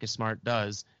by Marcus Smart,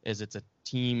 does is it's a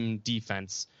team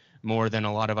defense more than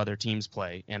a lot of other teams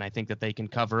play. And I think that they can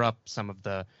cover up some of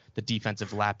the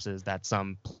defensive lapses that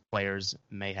some players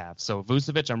may have. So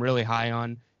Vucevic, I'm really high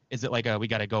on. Is it like we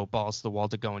got to go balls to the wall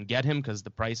to go and get him? Because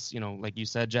the price, like you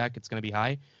said, Jack, it's going to be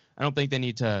high. I don't think they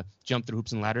need to jump through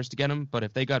hoops and ladders to get him. But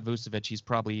if they got Vucevic, he's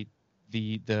probably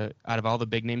the out of all the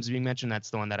big names being mentioned, that's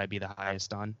the one that I'd be the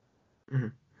highest on. Mm-hmm.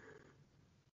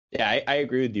 Yeah, I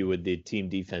agree with you with the team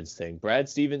defense thing. Brad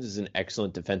Stevens is an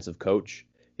excellent defensive coach.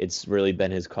 It's really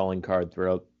been his calling card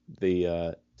throughout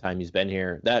the time he's been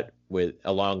here. That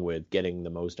along with getting the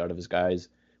most out of his guys,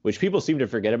 which people seem to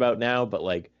forget about now. But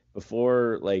like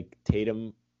before, like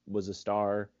Tatum was a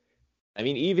star. I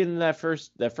mean, even that first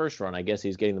run, I guess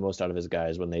he's getting the most out of his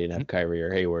guys when they didn't have Kyrie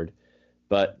or Hayward.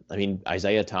 But I mean,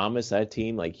 Isaiah Thomas, that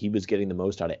team, like he was getting the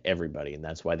most out of everybody, and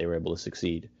that's why they were able to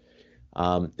succeed.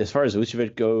 As far as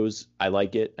Vucevic goes, I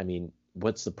like it. I mean,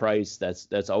 what's the price?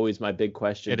 That's always my big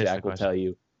question. Jack will tell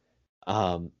you.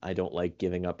 I don't like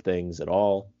giving up things at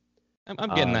all. I'm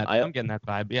getting that. I'm getting that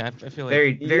vibe. Yeah, I feel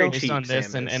like very based cheap on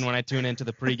this, Sam and when I tune into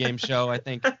the pregame show, I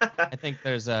think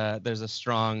there's a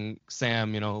strong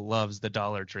Sam, loves the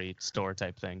Dollar Tree store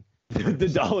type thing. The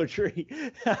Dollar Tree.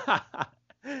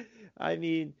 I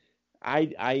mean,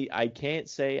 I can't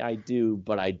say I do,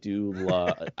 but I do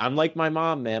love. I'm like my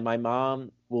mom, man. My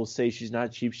mom will say she's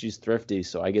not cheap, she's thrifty.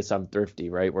 So I guess I'm thrifty,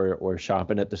 right? We're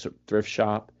shopping at the thrift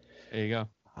shop. There you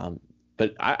go.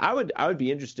 But I would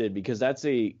be interested because that's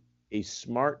a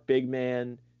smart big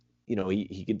man.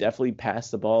 He could definitely pass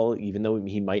the ball, even though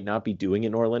he might not be doing it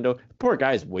in Orlando. The poor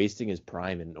guy's wasting his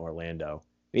prime in Orlando.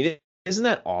 I mean, isn't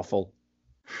that awful?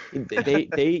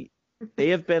 They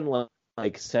have been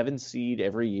like 7 seed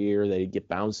every year. They get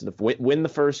bounced win the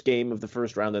first game of the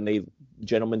first round, then they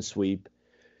gentlemen sweep.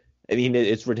 I mean,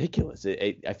 it's ridiculous.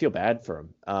 I feel bad for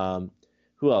him.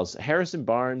 Who else? Harrison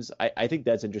Barnes. I think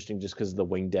that's interesting just because of the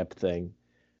wing depth thing.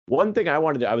 One thing I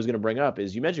was going to bring up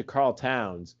is you mentioned Karl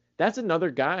Towns. That's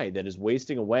another guy that is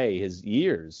wasting away his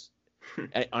years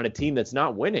on a team that's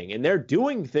not winning, and they're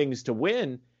doing things to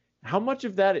win. How much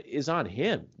of that is on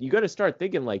him? You got to start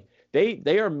thinking like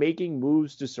they are making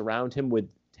moves to surround him with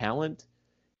talent,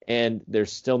 and they're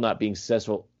still not being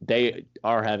successful. They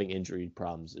are having injury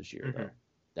problems this year, though.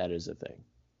 That is a thing.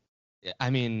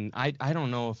 I mean, I don't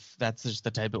know if that's just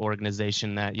the type of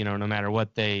organization that, no matter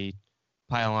what they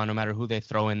pile on, no matter who they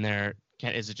throw in there,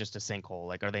 is it just a sinkhole?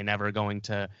 Like, are they never going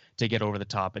to get over the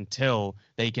top until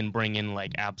they can bring in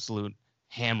like absolute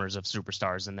hammers of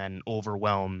superstars and then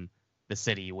overwhelm the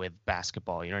city with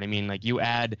basketball? You know what I mean? Like you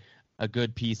add a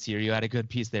good piece here, you add a good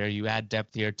piece there, you add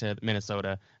depth here to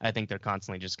Minnesota. I think they're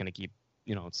constantly just going to keep,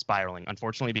 spiraling.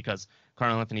 Unfortunately, because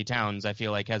Karl-Anthony Towns, I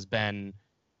feel like has been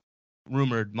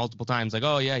rumored multiple times like,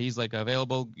 oh yeah, he's like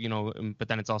available, but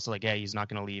then it's also like, yeah, he's not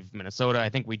going to leave Minnesota. I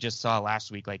think we just saw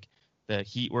last week like the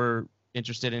Heat were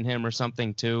interested in him or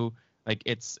something too. Like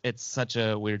it's such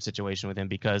a weird situation with him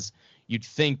because you'd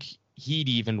think he'd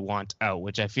even want out,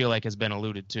 which I feel like has been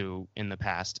alluded to in the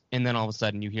past, and then all of a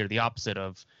sudden you hear the opposite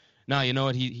of, no, you know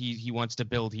what, he wants to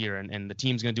build here, and the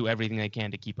team's going to do everything they can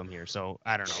to keep him here. So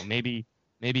I don't know, maybe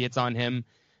it's on him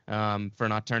for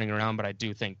not turning around, but I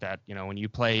do think that, when you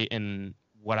play in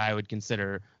what I would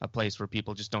consider a place where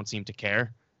people just don't seem to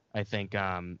care, I think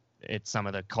it's some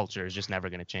of the culture is just never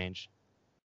going to change.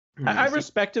 I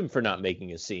respect him for not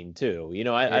making a scene too.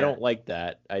 I don't like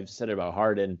that. I've said it about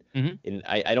Harden, and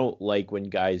I don't like when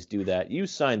guys do that. You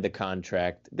signed the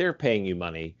contract. They're paying you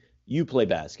money. You play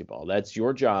basketball. That's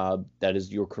your job. That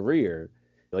is your career.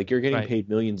 Like you're getting paid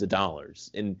millions of dollars,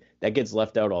 and that gets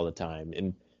left out all the time.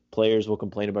 And players will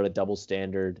complain about a double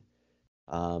standard.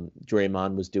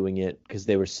 Draymond was doing it because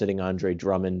they were sitting Andre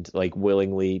Drummond like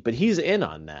willingly, but he's in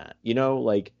on that.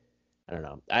 Like I don't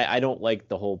know. I don't like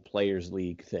the whole players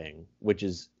league thing, which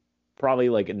is probably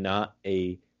like not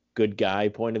a good guy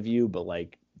point of view, but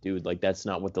like, dude, like that's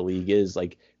not what the league is.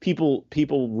 Like people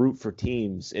root for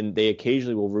teams and they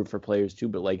occasionally will root for players too,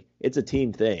 but like it's a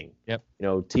team thing. Yep. You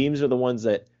know, teams are the ones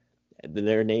that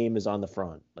their name is on the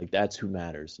front. Like that's who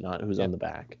matters, not who's on the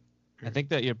back. I think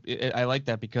that I like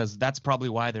that because that's probably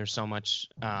why there's so much,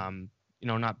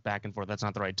 not back and forth. That's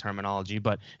not the right terminology,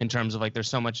 but in terms of like, there's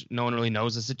so much, no one really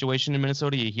knows the situation in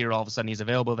Minnesota. You hear all of a sudden he's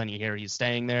available, then you hear he's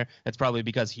staying there. That's probably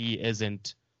because he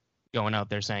isn't going out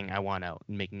there saying, I want out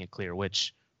and making it clear,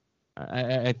 which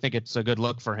I think it's a good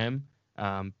look for him.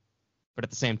 But at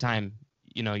the same time,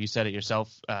 you said it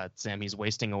yourself, Sam, he's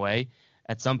wasting away.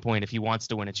 At some point, if he wants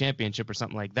to win a championship or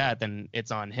something like that, then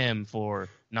it's on him for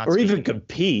not or speaking. even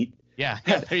compete. Yeah,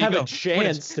 have go. a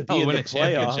chance to be in win the a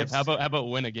championship. playoffs. How about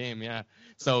win a game? Yeah.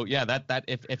 So yeah, that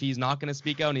if he's not going to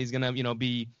speak out and he's going to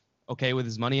be okay with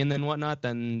his money and then whatnot,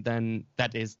 then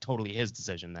that is totally his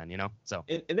decision. Then so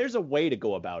and there's a way to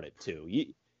go about it too.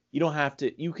 You don't have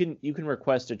to. You can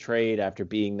request a trade after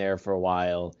being there for a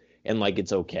while and like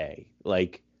it's okay.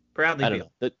 Like Bradley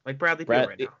Beal. Like Bradley Beal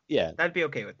right now. Yeah, that'd be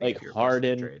okay with me. Like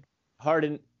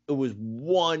Harden. It was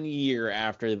 1 year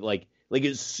after like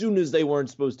as soon as they weren't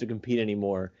supposed to compete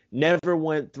anymore, never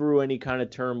went through any kind of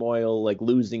turmoil, like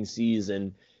losing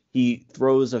season. He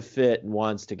throws a fit and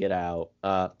wants to get out.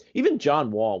 Even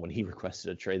John Wall, when he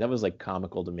requested a trade, that was like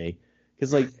comical to me.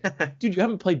 Because like, dude, you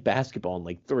haven't played basketball in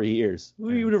like 3 years. Who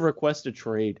are you to request a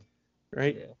trade,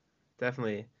 right? Yeah,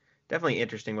 definitely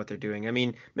interesting what they're doing. I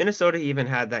mean, Minnesota even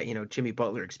had that, Jimmy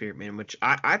Butler experiment, which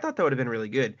I thought that would have been really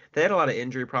good. They had a lot of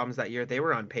injury problems that year. They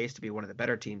were on pace to be one of the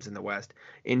better teams in the West.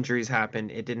 Injuries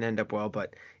happened. It didn't end up well.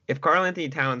 But if Karl-Anthony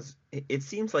Towns, it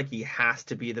seems like he has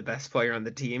to be the best player on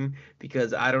the team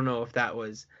because I don't know if that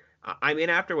was – I mean,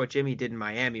 after what Jimmy did in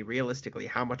Miami, realistically,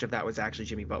 how much of that was actually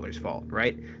Jimmy Butler's fault,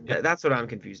 right? That's what I'm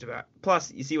confused about.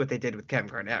 Plus, you see what they did with Kevin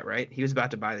Garnett, right? He was about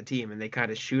to buy the team, and they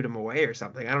kind of shoot him away or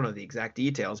something. I don't know the exact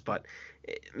details, but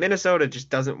Minnesota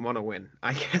just doesn't want to win.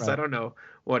 I guess I don't know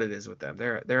what it is with them.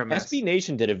 They're a mess. SB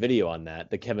Nation did a video on that,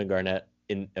 the Kevin Garnett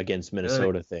against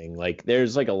Minnesota thing. Like,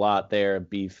 there's like a lot there,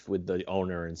 beef with the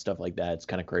owner and stuff like that. It's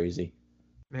kind of crazy.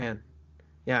 Man.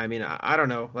 Yeah, I mean, I don't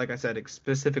know, like I said,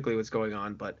 specifically what's going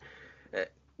on, but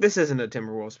this isn't a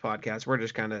Timberwolves podcast. We're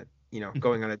just kind of,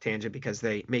 going on a tangent because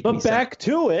they make me But back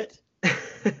to it.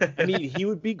 I mean, he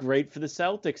would be great for the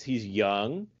Celtics. He's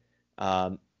young.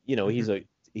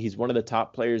 He's one of the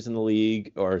top players in the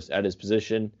league or at his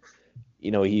position.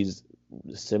 He's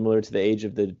similar to the age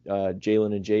of the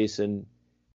Jalen and Jason.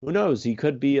 Who knows? He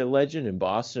could be a legend in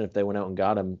Boston if they went out and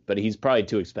got him, but he's probably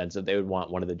too expensive. They would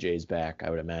want one of the Jays back, I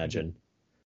would imagine.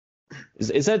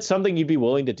 Is that something you'd be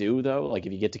willing to do though? Like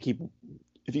if you get to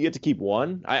keep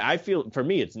one, I feel for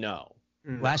me it's no.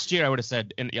 Last year I would have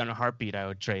said in a heartbeat I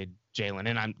would trade Jalen,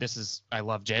 and I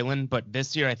love Jalen, but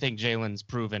this year I think Jalen's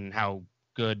proven how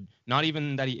good, not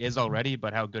even that he is already,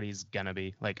 but how good he's gonna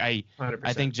be. Like I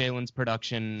think Jalen's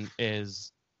production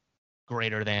is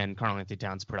greater than Karl-Anthony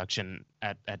Towns' production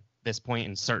at this point,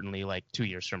 and certainly like 2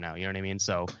 years from now. You know what I mean?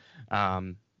 So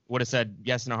would have said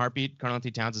yes in a heartbeat.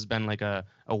 Karl-Anthony Towns has been like a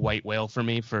white whale for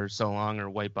me for so long, or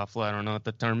white buffalo. I don't know what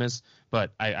the term is,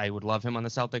 but I would love him on the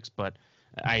Celtics, but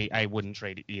I wouldn't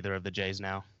trade either of the Jays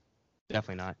now.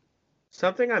 Definitely not.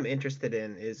 Something I'm interested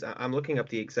in is I'm looking up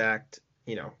the exact,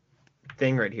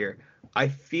 thing right here. I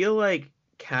feel like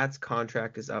Cat's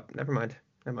contract is up. Never mind.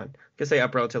 I can say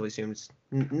up relatively soon. It's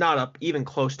not up, even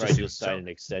close to soon. Just sign an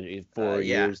extension, 4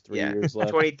 years, 3 years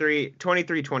left.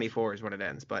 23-24 is when it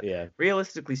ends. But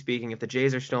realistically speaking, if the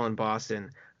Jays are still in Boston,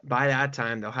 by that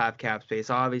time they'll have cap space.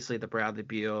 Obviously, the Bradley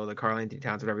Beal, the Karl-Anthony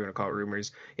Towns, whatever you want to call it,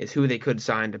 rumors, is who they could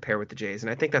sign to pair with the Jays.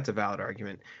 And I think that's a valid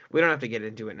argument. We don't have to get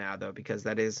into it now, though, because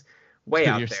that is way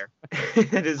out there.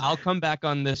 I'll come back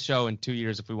on this show in 2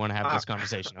 years if we want to have this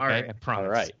conversation. Okay, right. I promise.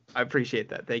 All right. I appreciate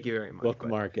that. Thank you very much.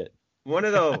 Bookmark it. One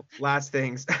of the last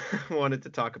things I wanted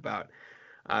to talk about,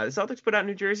 the Celtics put out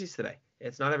new jerseys today.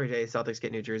 It's not every day Celtics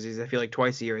get new jerseys. I feel like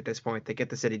twice a year at this point they get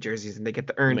the city jerseys and they get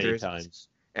the earned jerseys. Times.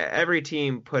 Every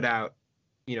team put out,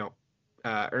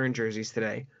 earned jerseys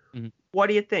today. Mm-hmm. What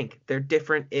do you think? They're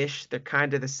different-ish. They're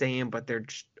kind of the same, but they're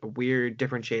just a weird,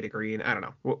 different shade of green. I don't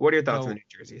know. What are your thoughts on the new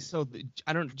jerseys? So do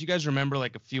you guys remember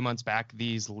like a few months back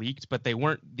these leaked, but they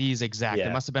weren't these exact. Yeah.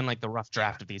 It must have been like the rough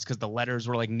draft of these because the letters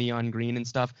were like neon green and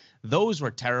stuff. Those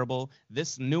were terrible.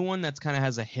 This new one that's kind of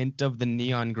has a hint of the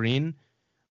neon green,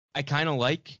 I kind of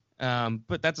like.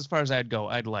 But that's as far as I'd go.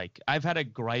 I've had a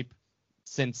gripe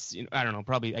since, I don't know,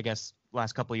 probably, I guess,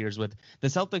 last couple of years with the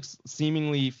Celtics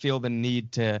seemingly feel the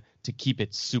need to keep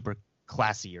it super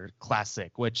classy or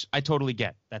classic, which I totally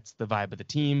get. That's the vibe of the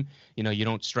team. You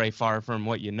don't stray far from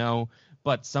what you know.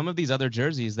 But some of these other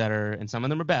jerseys that are, and some of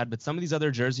them are bad, but some of these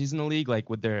other jerseys in the league, like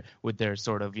with their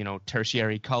sort of,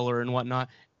 tertiary color and whatnot,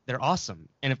 they're awesome.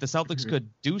 And if the Celtics could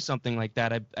do something like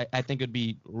that, I think it'd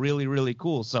be really, really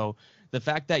cool. So the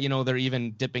fact that, they're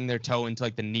even dipping their toe into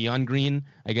like the neon green,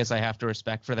 I guess I have to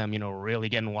respect for them, really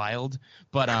getting wild.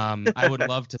 But I would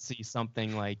love to see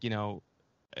something like, look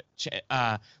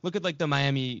at like the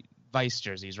Miami Vice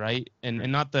jerseys, right?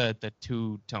 And not the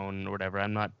two-tone or whatever.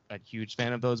 I'm not a huge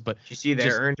fan of those, but did you see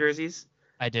their earned jerseys?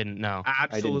 I didn't know.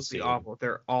 Absolutely awful.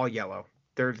 They're all yellow.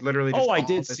 They're literally just I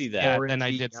did see that. And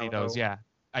I did see those, yeah.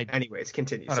 Anyways,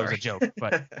 continue. Thought it was a joke,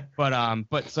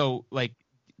 but so like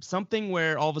something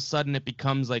where all of a sudden it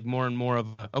becomes like more and more of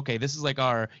okay, this is like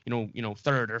our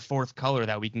third or fourth color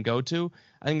that we can go to.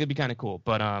 I think that'd be kind of cool.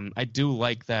 But I do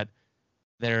like that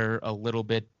they're a little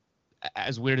bit,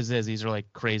 as weird as it is, these are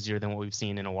like crazier than what we've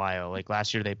seen in a while. Like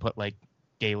last year they put like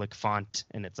Gaelic font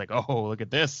and it's like, oh, look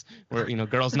at this, we're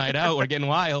girls night out, we're getting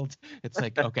wild. It's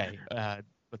like, okay,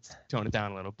 let's tone it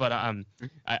down a little. But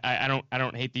I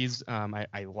don't hate these.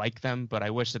 I like them, but I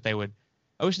wish that they would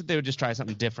just try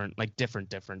something different, like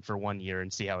different for 1 year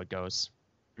and see how it goes.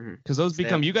 Because those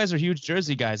become, you guys are huge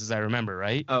jersey guys, as I remember,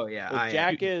 right? Oh yeah, well,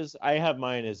 Jack is. I have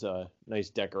mine as nice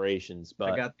decorations,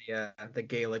 but I got the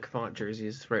Gaelic font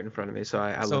jerseys right in front of me, so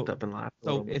I looked up and laughed.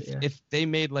 So if they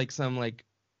made like some like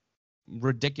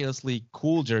ridiculously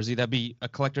cool jersey, that'd be a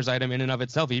collector's item in and of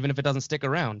itself, even if it doesn't stick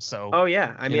around. So oh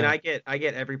yeah, I mean I get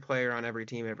every player on every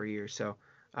team every year, so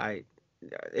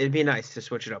it'd be nice to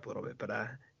switch it up a little bit. But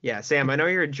yeah, Sam, I know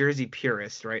you're a jersey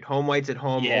purist, right? Home whites at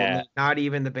home only, not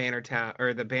even the banner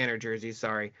jerseys.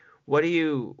 Sorry. What do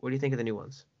you think of the new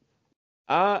ones?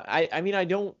 I mean,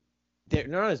 they're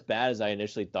not as bad as I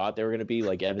initially thought they were going to be.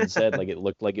 Like Evan said, like it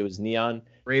looked like it was neon.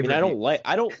 I mean, I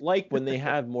don't like when they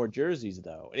have more jerseys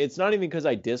though. It's not even because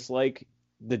I dislike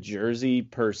the jersey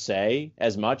per se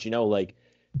as much, like,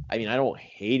 I mean, I don't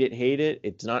hate it.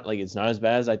 It's not as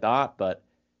bad as I thought, but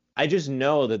I just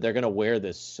know that they're going to wear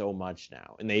this so much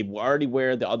now. And they already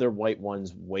wear the other white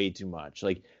ones way too much.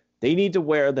 Like they need to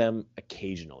wear them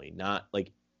occasionally, not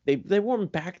like they wore them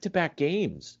back-to-back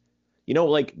games.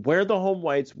 Like wear the home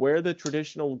whites, wear the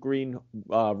traditional green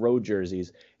road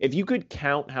jerseys. If you could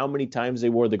count how many times they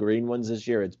wore the green ones this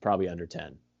year, it's probably under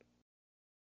 10.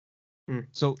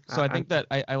 So I think that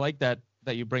I like that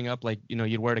you bring up, like,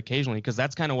 you'd wear it occasionally, because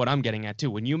that's kind of what I'm getting at too.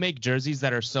 When you make jerseys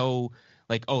that are so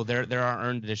like, oh, there are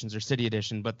earned editions or city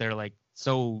edition, but they're like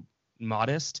so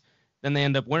modest, then they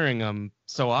end up wearing them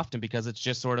so often because it's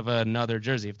just sort of another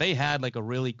jersey. If they had like a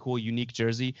really cool, unique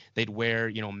jersey they'd wear,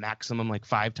 maximum like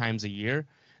 5 times a year,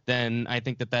 then I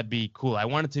think that'd be cool. I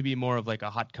want it to be more of like a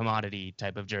hot commodity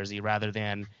type of jersey rather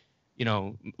than,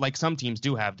 like some teams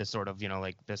do have this sort of,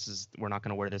 like we're not going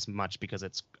to wear this much because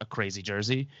it's a crazy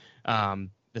jersey.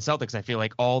 The Celtics, I feel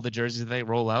like all the jerseys they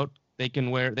roll out, they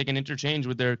can interchange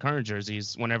with their current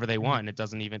jerseys whenever they want. It's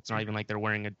not even like they're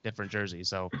wearing a different jersey.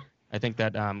 So I think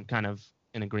that kind of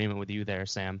in agreement with you there,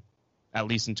 Sam, at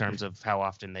least in terms of how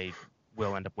often they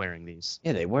will end up wearing these.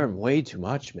 Yeah, they wear them way too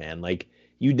much, man. Like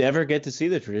you never get to see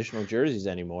the traditional jerseys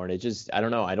anymore. And it just, I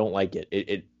don't know. I don't like it.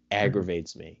 It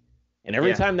aggravates me. And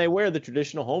every time they wear the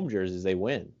traditional home jerseys, they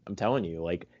win. I'm telling you,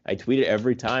 like I tweet it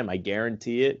every time. I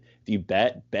guarantee it. If you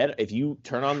bet, if you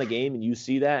turn on the game and you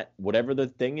see that, whatever the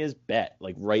thing is, bet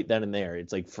like right then and there.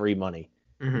 It's like free money.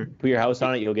 Mm-hmm. Put your house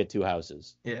on it, you'll get 2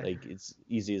 houses. Yeah. Like it's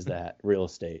easy as that. Real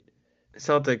estate.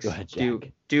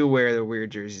 Celtics do wear the weird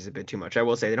jerseys a bit too much. I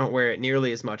will say they don't wear it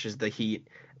nearly as much as the Heat.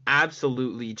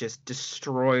 Absolutely just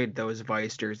destroyed those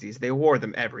Vice jerseys. They wore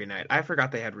them every night. I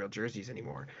forgot they had real jerseys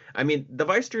anymore. I mean, the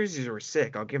Vice jerseys were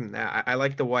sick. I'll give them that. I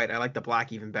like the white. I like the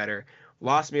black even better.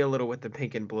 Lost me a little with the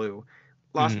pink and blue.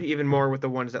 Lost me even more with the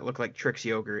ones that look like Trix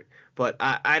yogurt. But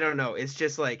I don't know. It's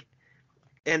just like,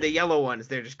 and the yellow ones,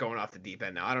 they're just going off the deep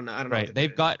end now. I don't know. Right.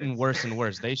 They've gotten worse and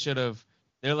worse. They should have.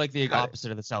 They're like the opposite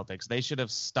of the Celtics. They should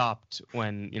have stopped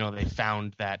when they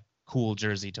found that cool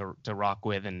jersey to rock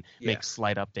with and make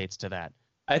slight updates to that.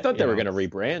 I thought they were going to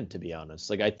rebrand, to be honest.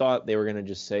 Like I thought they were going to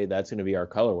just say that's going to be our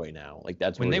colorway now. Like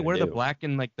that's when what they wear do. the black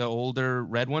and like the older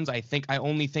red ones. I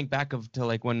only think back to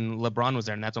like when LeBron was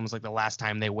there, and that's almost like the last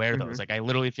time they wear those. Like I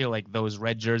literally feel like those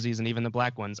red jerseys and even the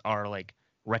black ones are like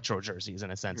retro jerseys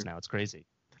in a sense now. It's crazy.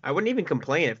 I wouldn't even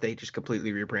complain if they just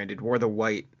completely rebranded, wore the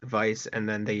white Vice and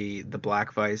then the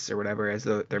black Vice or whatever as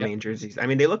their main jerseys. I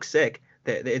mean, they look sick.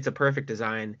 It's a perfect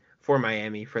design for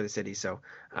Miami, for the city. So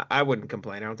I wouldn't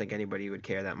complain. I don't think anybody would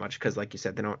care that much because, like you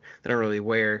said, they don't really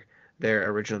wear their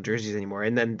original jerseys anymore.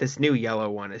 And then this new yellow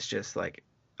one is just like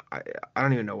I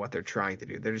don't even know what they're trying to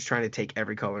do. They're just trying to take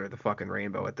every color of the fucking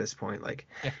rainbow at this point. Like,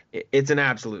 it's an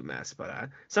absolute mess. But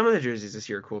some of the jerseys this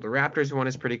year are cool. The Raptors one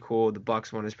is pretty cool. The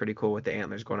Bucks one is pretty cool with the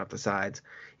antlers going up the sides.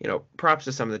 Props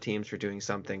to some of the teams for doing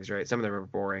some things right. Some of them are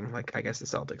boring, like I guess the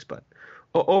Celtics. But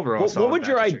overall, what would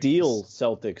your batch of ideal jerseys.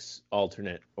 Celtics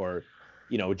alternate or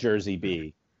jersey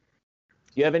be?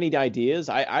 Do you have any ideas?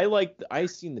 I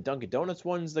seen the Dunkin' Donuts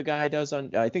ones the guy does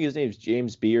on. I think his name's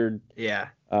James Beard. Yeah,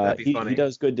 that'd be funny. He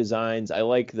does good designs. I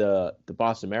like the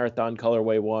Boston Marathon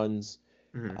colorway ones.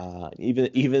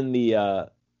 Even the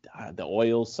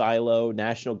oil silo,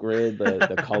 National Grid,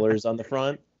 the colors on the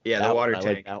front. Yeah, the water I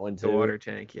tank. like that one too. The water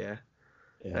tank, yeah.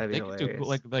 That'd be They could do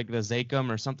hilarious. like the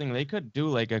Zachem or something. They could do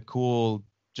like a cool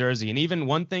jersey. And even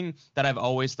one thing that I've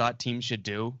always thought teams should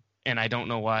do, and I don't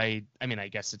know why. I mean, I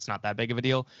guess it's not that big of a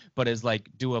deal, but is like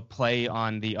do a play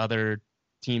on the other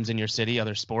teams in your city,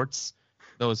 other sports,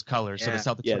 those colors. So the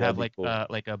Celtics would have like cool.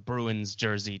 like a Bruins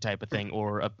jersey type of thing,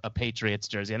 or a Patriots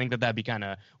jersey. I think that'd be kind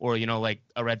of, or like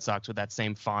a Red Sox with that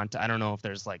same font. I don't know if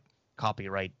there's like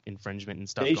copyright infringement and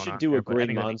stuff. They going should on do there, a but I Green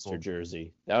think that'd be Monster cool.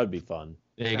 jersey. That would be fun.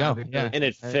 There you go. Yeah, And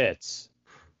it fits.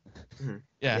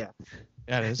 yeah,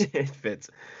 it is. It fits.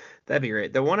 That'd be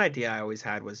great. The one idea I always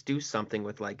had was do something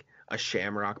with like a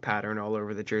shamrock pattern all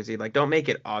over the jersey. Like, don't make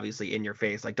it obviously in your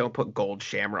face. Like, don't put gold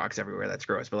shamrocks everywhere. That's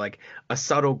gross. But like a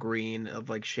subtle green of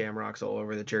like shamrocks all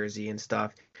over the jersey and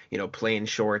stuff. Plain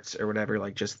shorts or whatever,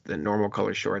 like just the normal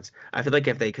color shorts. I feel like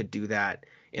if they could do that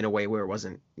in a way where it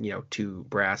wasn't, too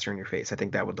brass or in your face, I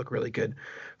think that would look really good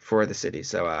for the city.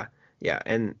 So, yeah.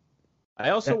 And I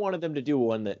also wanted them to do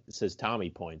one that says Tommy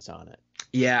points on it.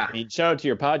 yeah, I mean, shout out to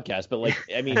your podcast, but like,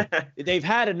 I mean, they've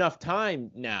had enough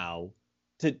time now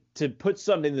to put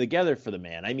something together for the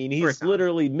man. I mean, he's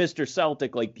literally Mr.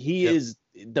 Celtic. Like, he is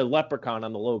the leprechaun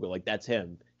on the logo. Like, that's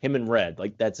him in red.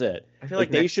 Like, that's it. I feel like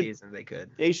next season they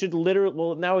could. They should literally.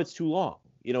 Well, now it's too long.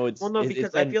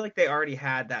 Because I feel like they already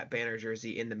had that banner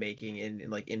jersey in the making,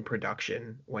 in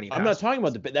production when he. I'm not talking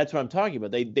about that's what I'm talking about.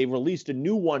 They released a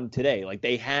new one today. Like,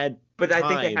 they had. But I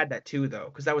think they had that too, though,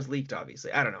 because that was leaked.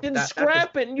 Obviously, I don't know. Then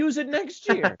scrap it and use it next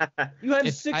year. You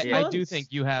have 6 months. I do think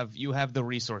you have the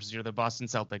resources. You're the Boston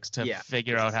Celtics to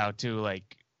figure out how to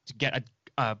get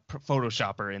a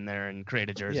Photoshopper in there and create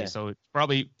a jersey. Yeah. So it's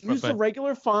probably use the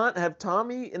regular font, have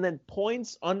Tommy, and then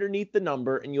points underneath the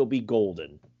number, and you'll be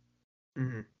golden.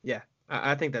 Mm-hmm. Yeah,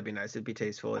 I think that'd be nice. It'd be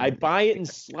tasteful. I buy it and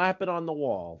slap it on the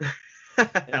wall.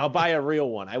 And I'll buy a real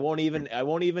one. I won't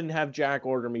even have Jack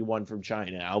order me one from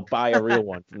China. I'll buy a real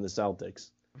one from the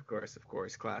Celtics. Of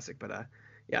course, classic. But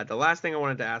yeah, the last thing I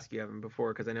wanted to ask you, Evan,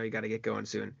 before, because I know you got to get going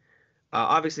soon.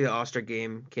 Obviously, the All-Star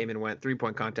game came and went.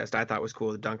 3-point contest I thought was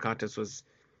cool. The dunk contest was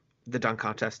the dunk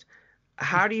contest.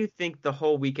 How do you think the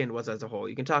whole weekend was as a whole?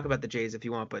 You can talk about the Jays if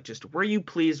you want, but just were you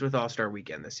pleased with All-Star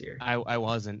weekend this year? I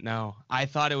wasn't. No, I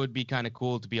thought it would be kind of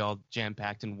cool to be all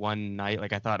jam-packed in one night.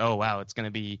 Like, I thought, oh wow, it's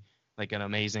gonna be like an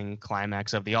amazing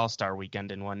climax of the All-Star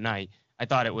weekend in one night. I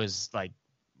thought it was like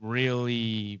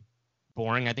really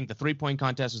boring. I think the 3-point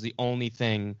contest was the only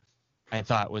thing I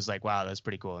thought was like, wow, that's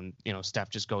pretty cool. And Steph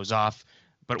just goes off.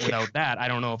 But without that, I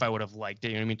don't know if I would have liked it.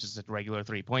 You know what I mean? Just a regular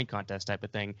 3-point contest type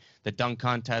of thing. The dunk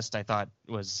contest, I thought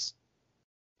was,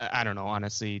 I don't know,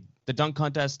 honestly. The dunk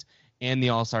contest and the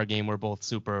All-Star game were both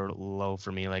super low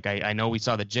for me. Like, I know we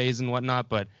saw the Jays and whatnot,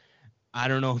 but I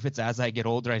don't know if it's as I get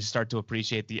older, I start to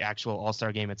appreciate the actual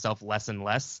All-Star game itself less and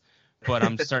less. But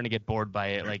I'm starting to get bored by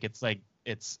it.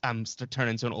 I'm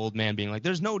turning into an old man being like,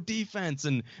 there's no defense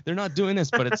and they're not doing this.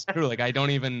 But it's true. Like, I don't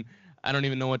even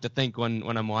know what to think when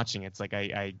I'm watching. It's like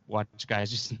I watch guys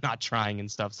just not trying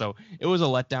and stuff. So it was a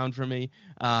letdown for me.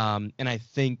 And I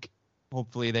think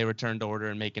hopefully they return to order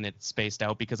and making it spaced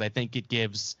out, because I think it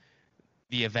gives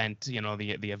the event,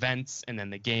 the events and then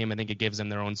the game, I think it gives them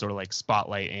their own sort of like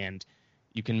spotlight, and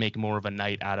you can make more of a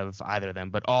night out of either of them.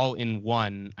 But all in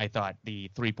one, I thought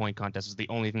the 3-point contest was the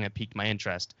only thing that piqued my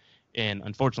interest. And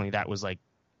unfortunately, that was like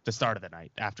the start of the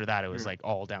night. After that, it was like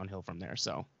all downhill from there.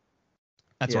 So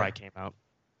that's where I came out.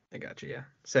 I got you. Yeah,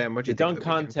 Sam, what do you think? The dunk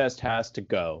contest has to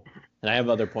go, and I have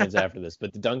other points after this.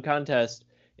 But the dunk contest,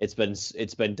 it's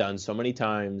been done so many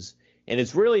times, and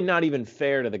it's really not even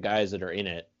fair to the guys that are in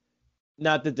it.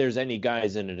 Not that there's any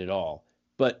guys in it at all,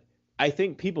 but I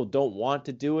think people don't want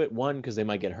to do it. One, because they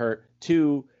might get hurt.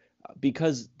 Two,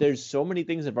 because there's so many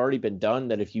things that have already been done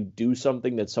that if you do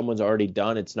something that someone's already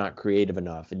done, it's not creative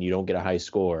enough, and you don't get a high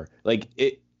score. Like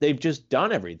they've just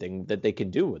done everything that they can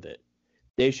do with it.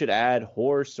 They should add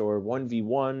horse or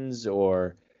 1v1s,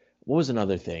 or what was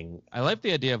another thing? I like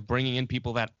the idea of bringing in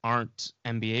people that aren't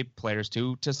NBA players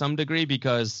too, to some degree,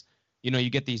 because you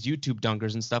get these YouTube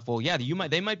dunkers and stuff. Well, yeah,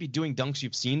 they might be doing dunks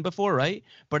you've seen before, right?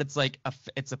 But it's like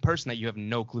it's a person that you have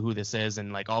no clue who this is,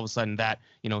 and like all of a sudden that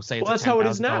say it's that's how it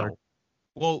is now.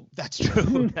 Well, that's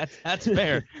true. That's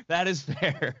fair. That is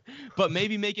fair. But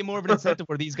maybe make it more of an incentive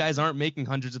where these guys aren't making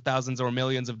hundreds of thousands or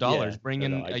millions of dollars. Bring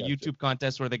in a YouTube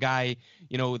contest where the guy,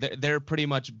 they're pretty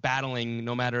much battling,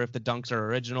 no matter if the dunks are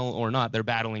original or not. They're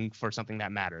battling for something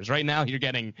that matters. Right now, you're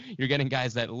getting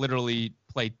guys that literally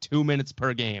play 2 minutes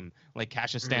per game, like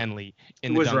Cassius Stanley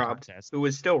in the dunk contest. Who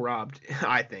was still robbed,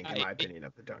 I think, in my opinion,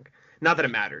 of the dunk. Not that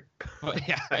it mattered. But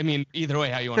yeah, I mean, either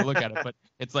way, how you want to look at it, but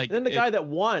it's like. And then the guy that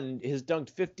won has dunked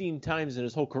 15 times in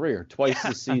his whole career, twice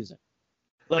this season.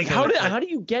 Like, how do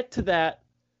you get to that?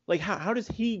 Like, how does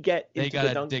he get into the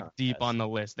dunk contest? They got to dig deep on the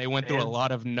list. They went through a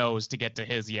lot of no's to get to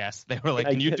his yes. They were like,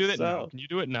 "Can you do it? No. Can you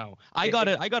do it? No." I got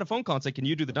a phone call and said, "Can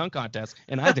you do the dunk contest?"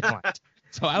 And I declined.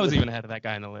 So I was even ahead of that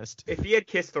guy on the list. If he had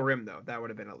kissed the rim, though, that would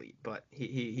have been elite. But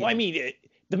he well, I mean,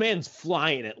 the man's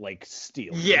flying it like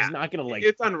steel. Yeah, he's not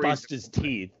gonna bust his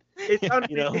teeth.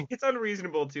 It's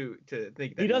unreasonable to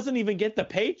think that he doesn't even get the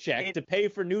paycheck to pay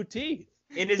for new teeth.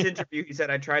 In his interview, he said,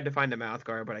 "I tried to find a mouth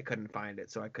guard, but I couldn't find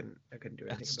it, so I couldn't do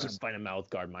anything about it." Find a mouth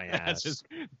guard, my ass. That's just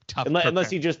tough. Unless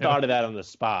he just thought of that on the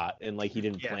spot and like he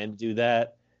didn't plan to do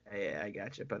that. Yeah, I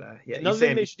gotcha. But yeah, another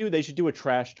thing they should do a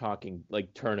trash talking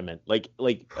like tournament, like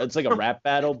it's like a rap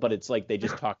battle, but it's like they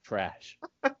just talk trash.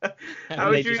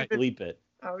 How would you bleep it?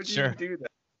 How would you do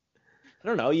that? I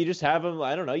don't know. You just have them.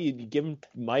 I don't know. You give them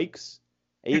mics.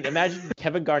 Imagine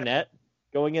Kevin Garnett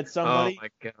going at somebody. Oh my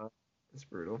god, that's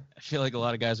brutal. I feel like a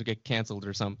lot of guys would get canceled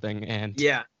or something. And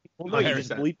yeah, well, no, you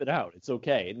just bleep it out. It's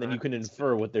okay, and then you can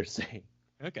infer what they're saying.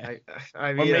 Okay.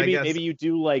 I mean, or maybe you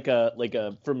do like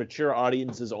a for mature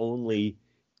audiences only.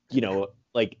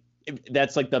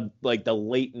 That's like the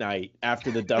late night after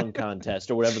the dunk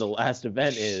contest or whatever the last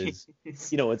event is.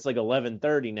 It's like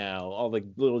 11:30 now. All the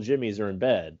little Jimmies are in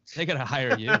bed. They gotta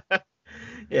hire you.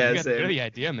 Yeah, you're the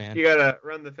idea, man. You gotta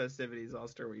run the festivities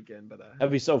All-Star Weekend, but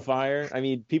that'd be so fire. I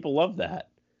mean, people love that.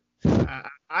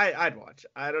 I'd watch.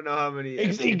 I don't know how many.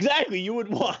 Exactly, you would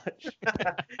watch.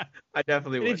 I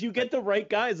definitely would. And if you get the right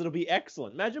guys, it'll be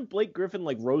excellent. Imagine Blake Griffin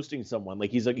like roasting someone,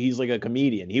 like he's like a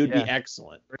comedian. He would be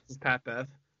excellent. Versus Pat Bev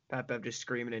just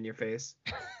screaming in your face.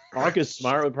 Marcus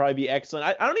Smart would probably be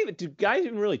excellent. I don't even do guys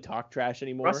even really talk trash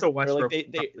anymore. Russell Westbrook.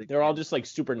 They're all just like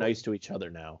super nice to each other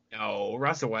now. No,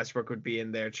 Russell Westbrook would be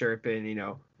in there chirping.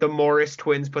 The Morris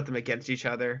twins put them against each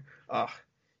other. Oh.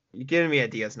 You're giving me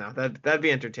ideas now. That'd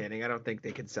be entertaining. I don't think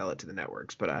they could sell it to the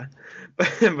networks, but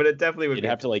it definitely would. You'd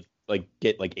have to like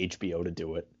get like HBO to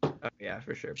do it. Oh, yeah,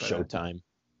 for sure. But, Showtime.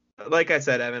 Like I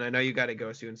said, Evan, I know you got to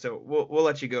go soon, so we'll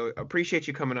let you go. Appreciate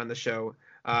you coming on the show.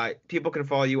 People can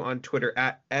follow you on Twitter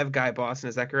at @EvGuyBoston.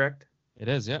 Is that correct? It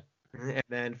is, yeah. And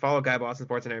then follow Guy Boston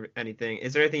Sports and anything.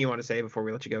 Is there anything you want to say before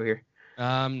we let you go here?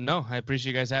 No, I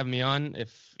appreciate you guys having me on.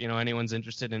 If anyone's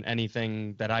interested in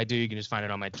anything that I do, you can just find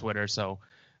it on my Twitter. So.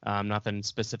 Nothing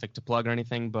specific to plug or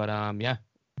anything, but yeah,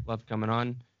 love coming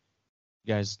on.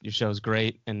 You guys, your show's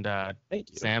great, and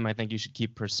thank you. Sam, I think you should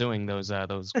keep pursuing those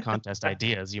contest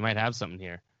ideas. You might have something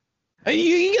here.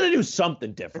 You gotta do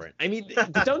something different. I mean,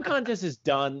 the dunk contest is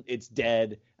done; it's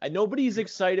dead. Nobody's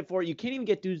excited for it. You can't even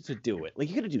get dudes to do it. Like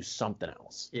you gotta do something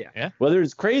else. Yeah. Whether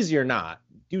it's crazy or not,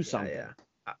 do something. Yeah.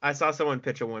 I saw someone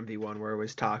pitch a 1v1 where it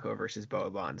was Taco versus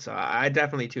Boban, so I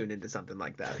definitely tuned into something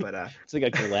like that. But it's like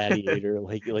a gladiator,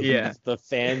 like yeah. The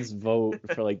fans vote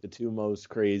for like the two most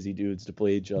crazy dudes to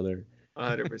play each other.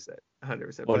 100%.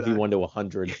 1v1 to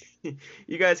 100.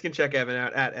 You guys can check Evan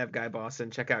out at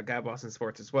EvGuyBoston. Check out Guy Boston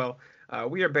Sports as well.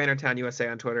 We are Bannertown USA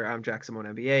on Twitter. I'm Jack Simone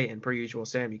NBA, and per usual,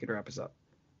 Sam, you can wrap us up.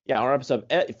 Yeah, I'll wrap us up.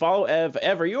 Follow Ev.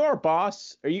 Ev, are you our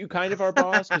boss? Are you kind of our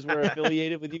boss because we're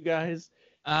affiliated with you guys?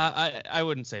 I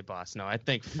wouldn't say boss. No, I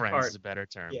think friends is a better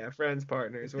term. Yeah, friends,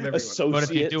 partners, whatever. Associates.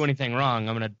 But if you do anything wrong,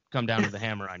 I'm gonna come down with the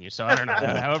hammer on you. So I don't know.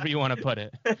 However you want to put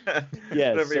it.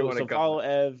 Yeah. So follow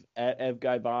Ev at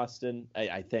EvGuyBoston.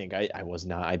 I think I was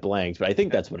not. I blanked, but I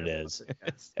think that's what it is.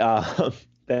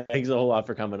 Thanks a whole lot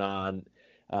for coming on.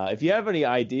 If you have any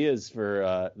ideas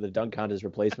for the dunk contest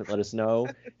replacement, let us know.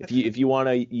 If you want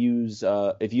to use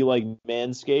if you like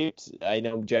Manscaped, I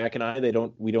know Jack and I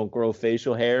we don't grow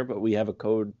facial hair, but we have a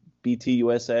code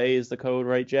BTUSA is the code,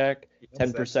 right, Jack?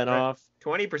 10% off.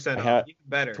 20% off. Even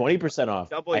better. 20% off.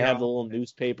 Double I have the little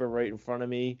newspaper right in front of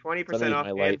me. 20% off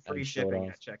and free shipping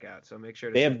at checkout. So make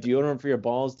sure they have deodorant for your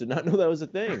balls. Did not know that was a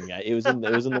thing. It was in the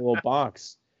little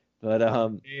box. But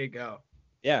there you go.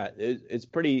 Yeah, it's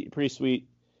pretty sweet.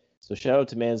 So shout out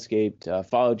to Manscaped.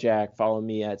 Follow Jack. Follow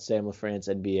me at Sam LaFrance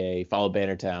NBA. Follow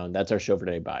Bannertown. That's our show for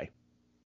today. Bye.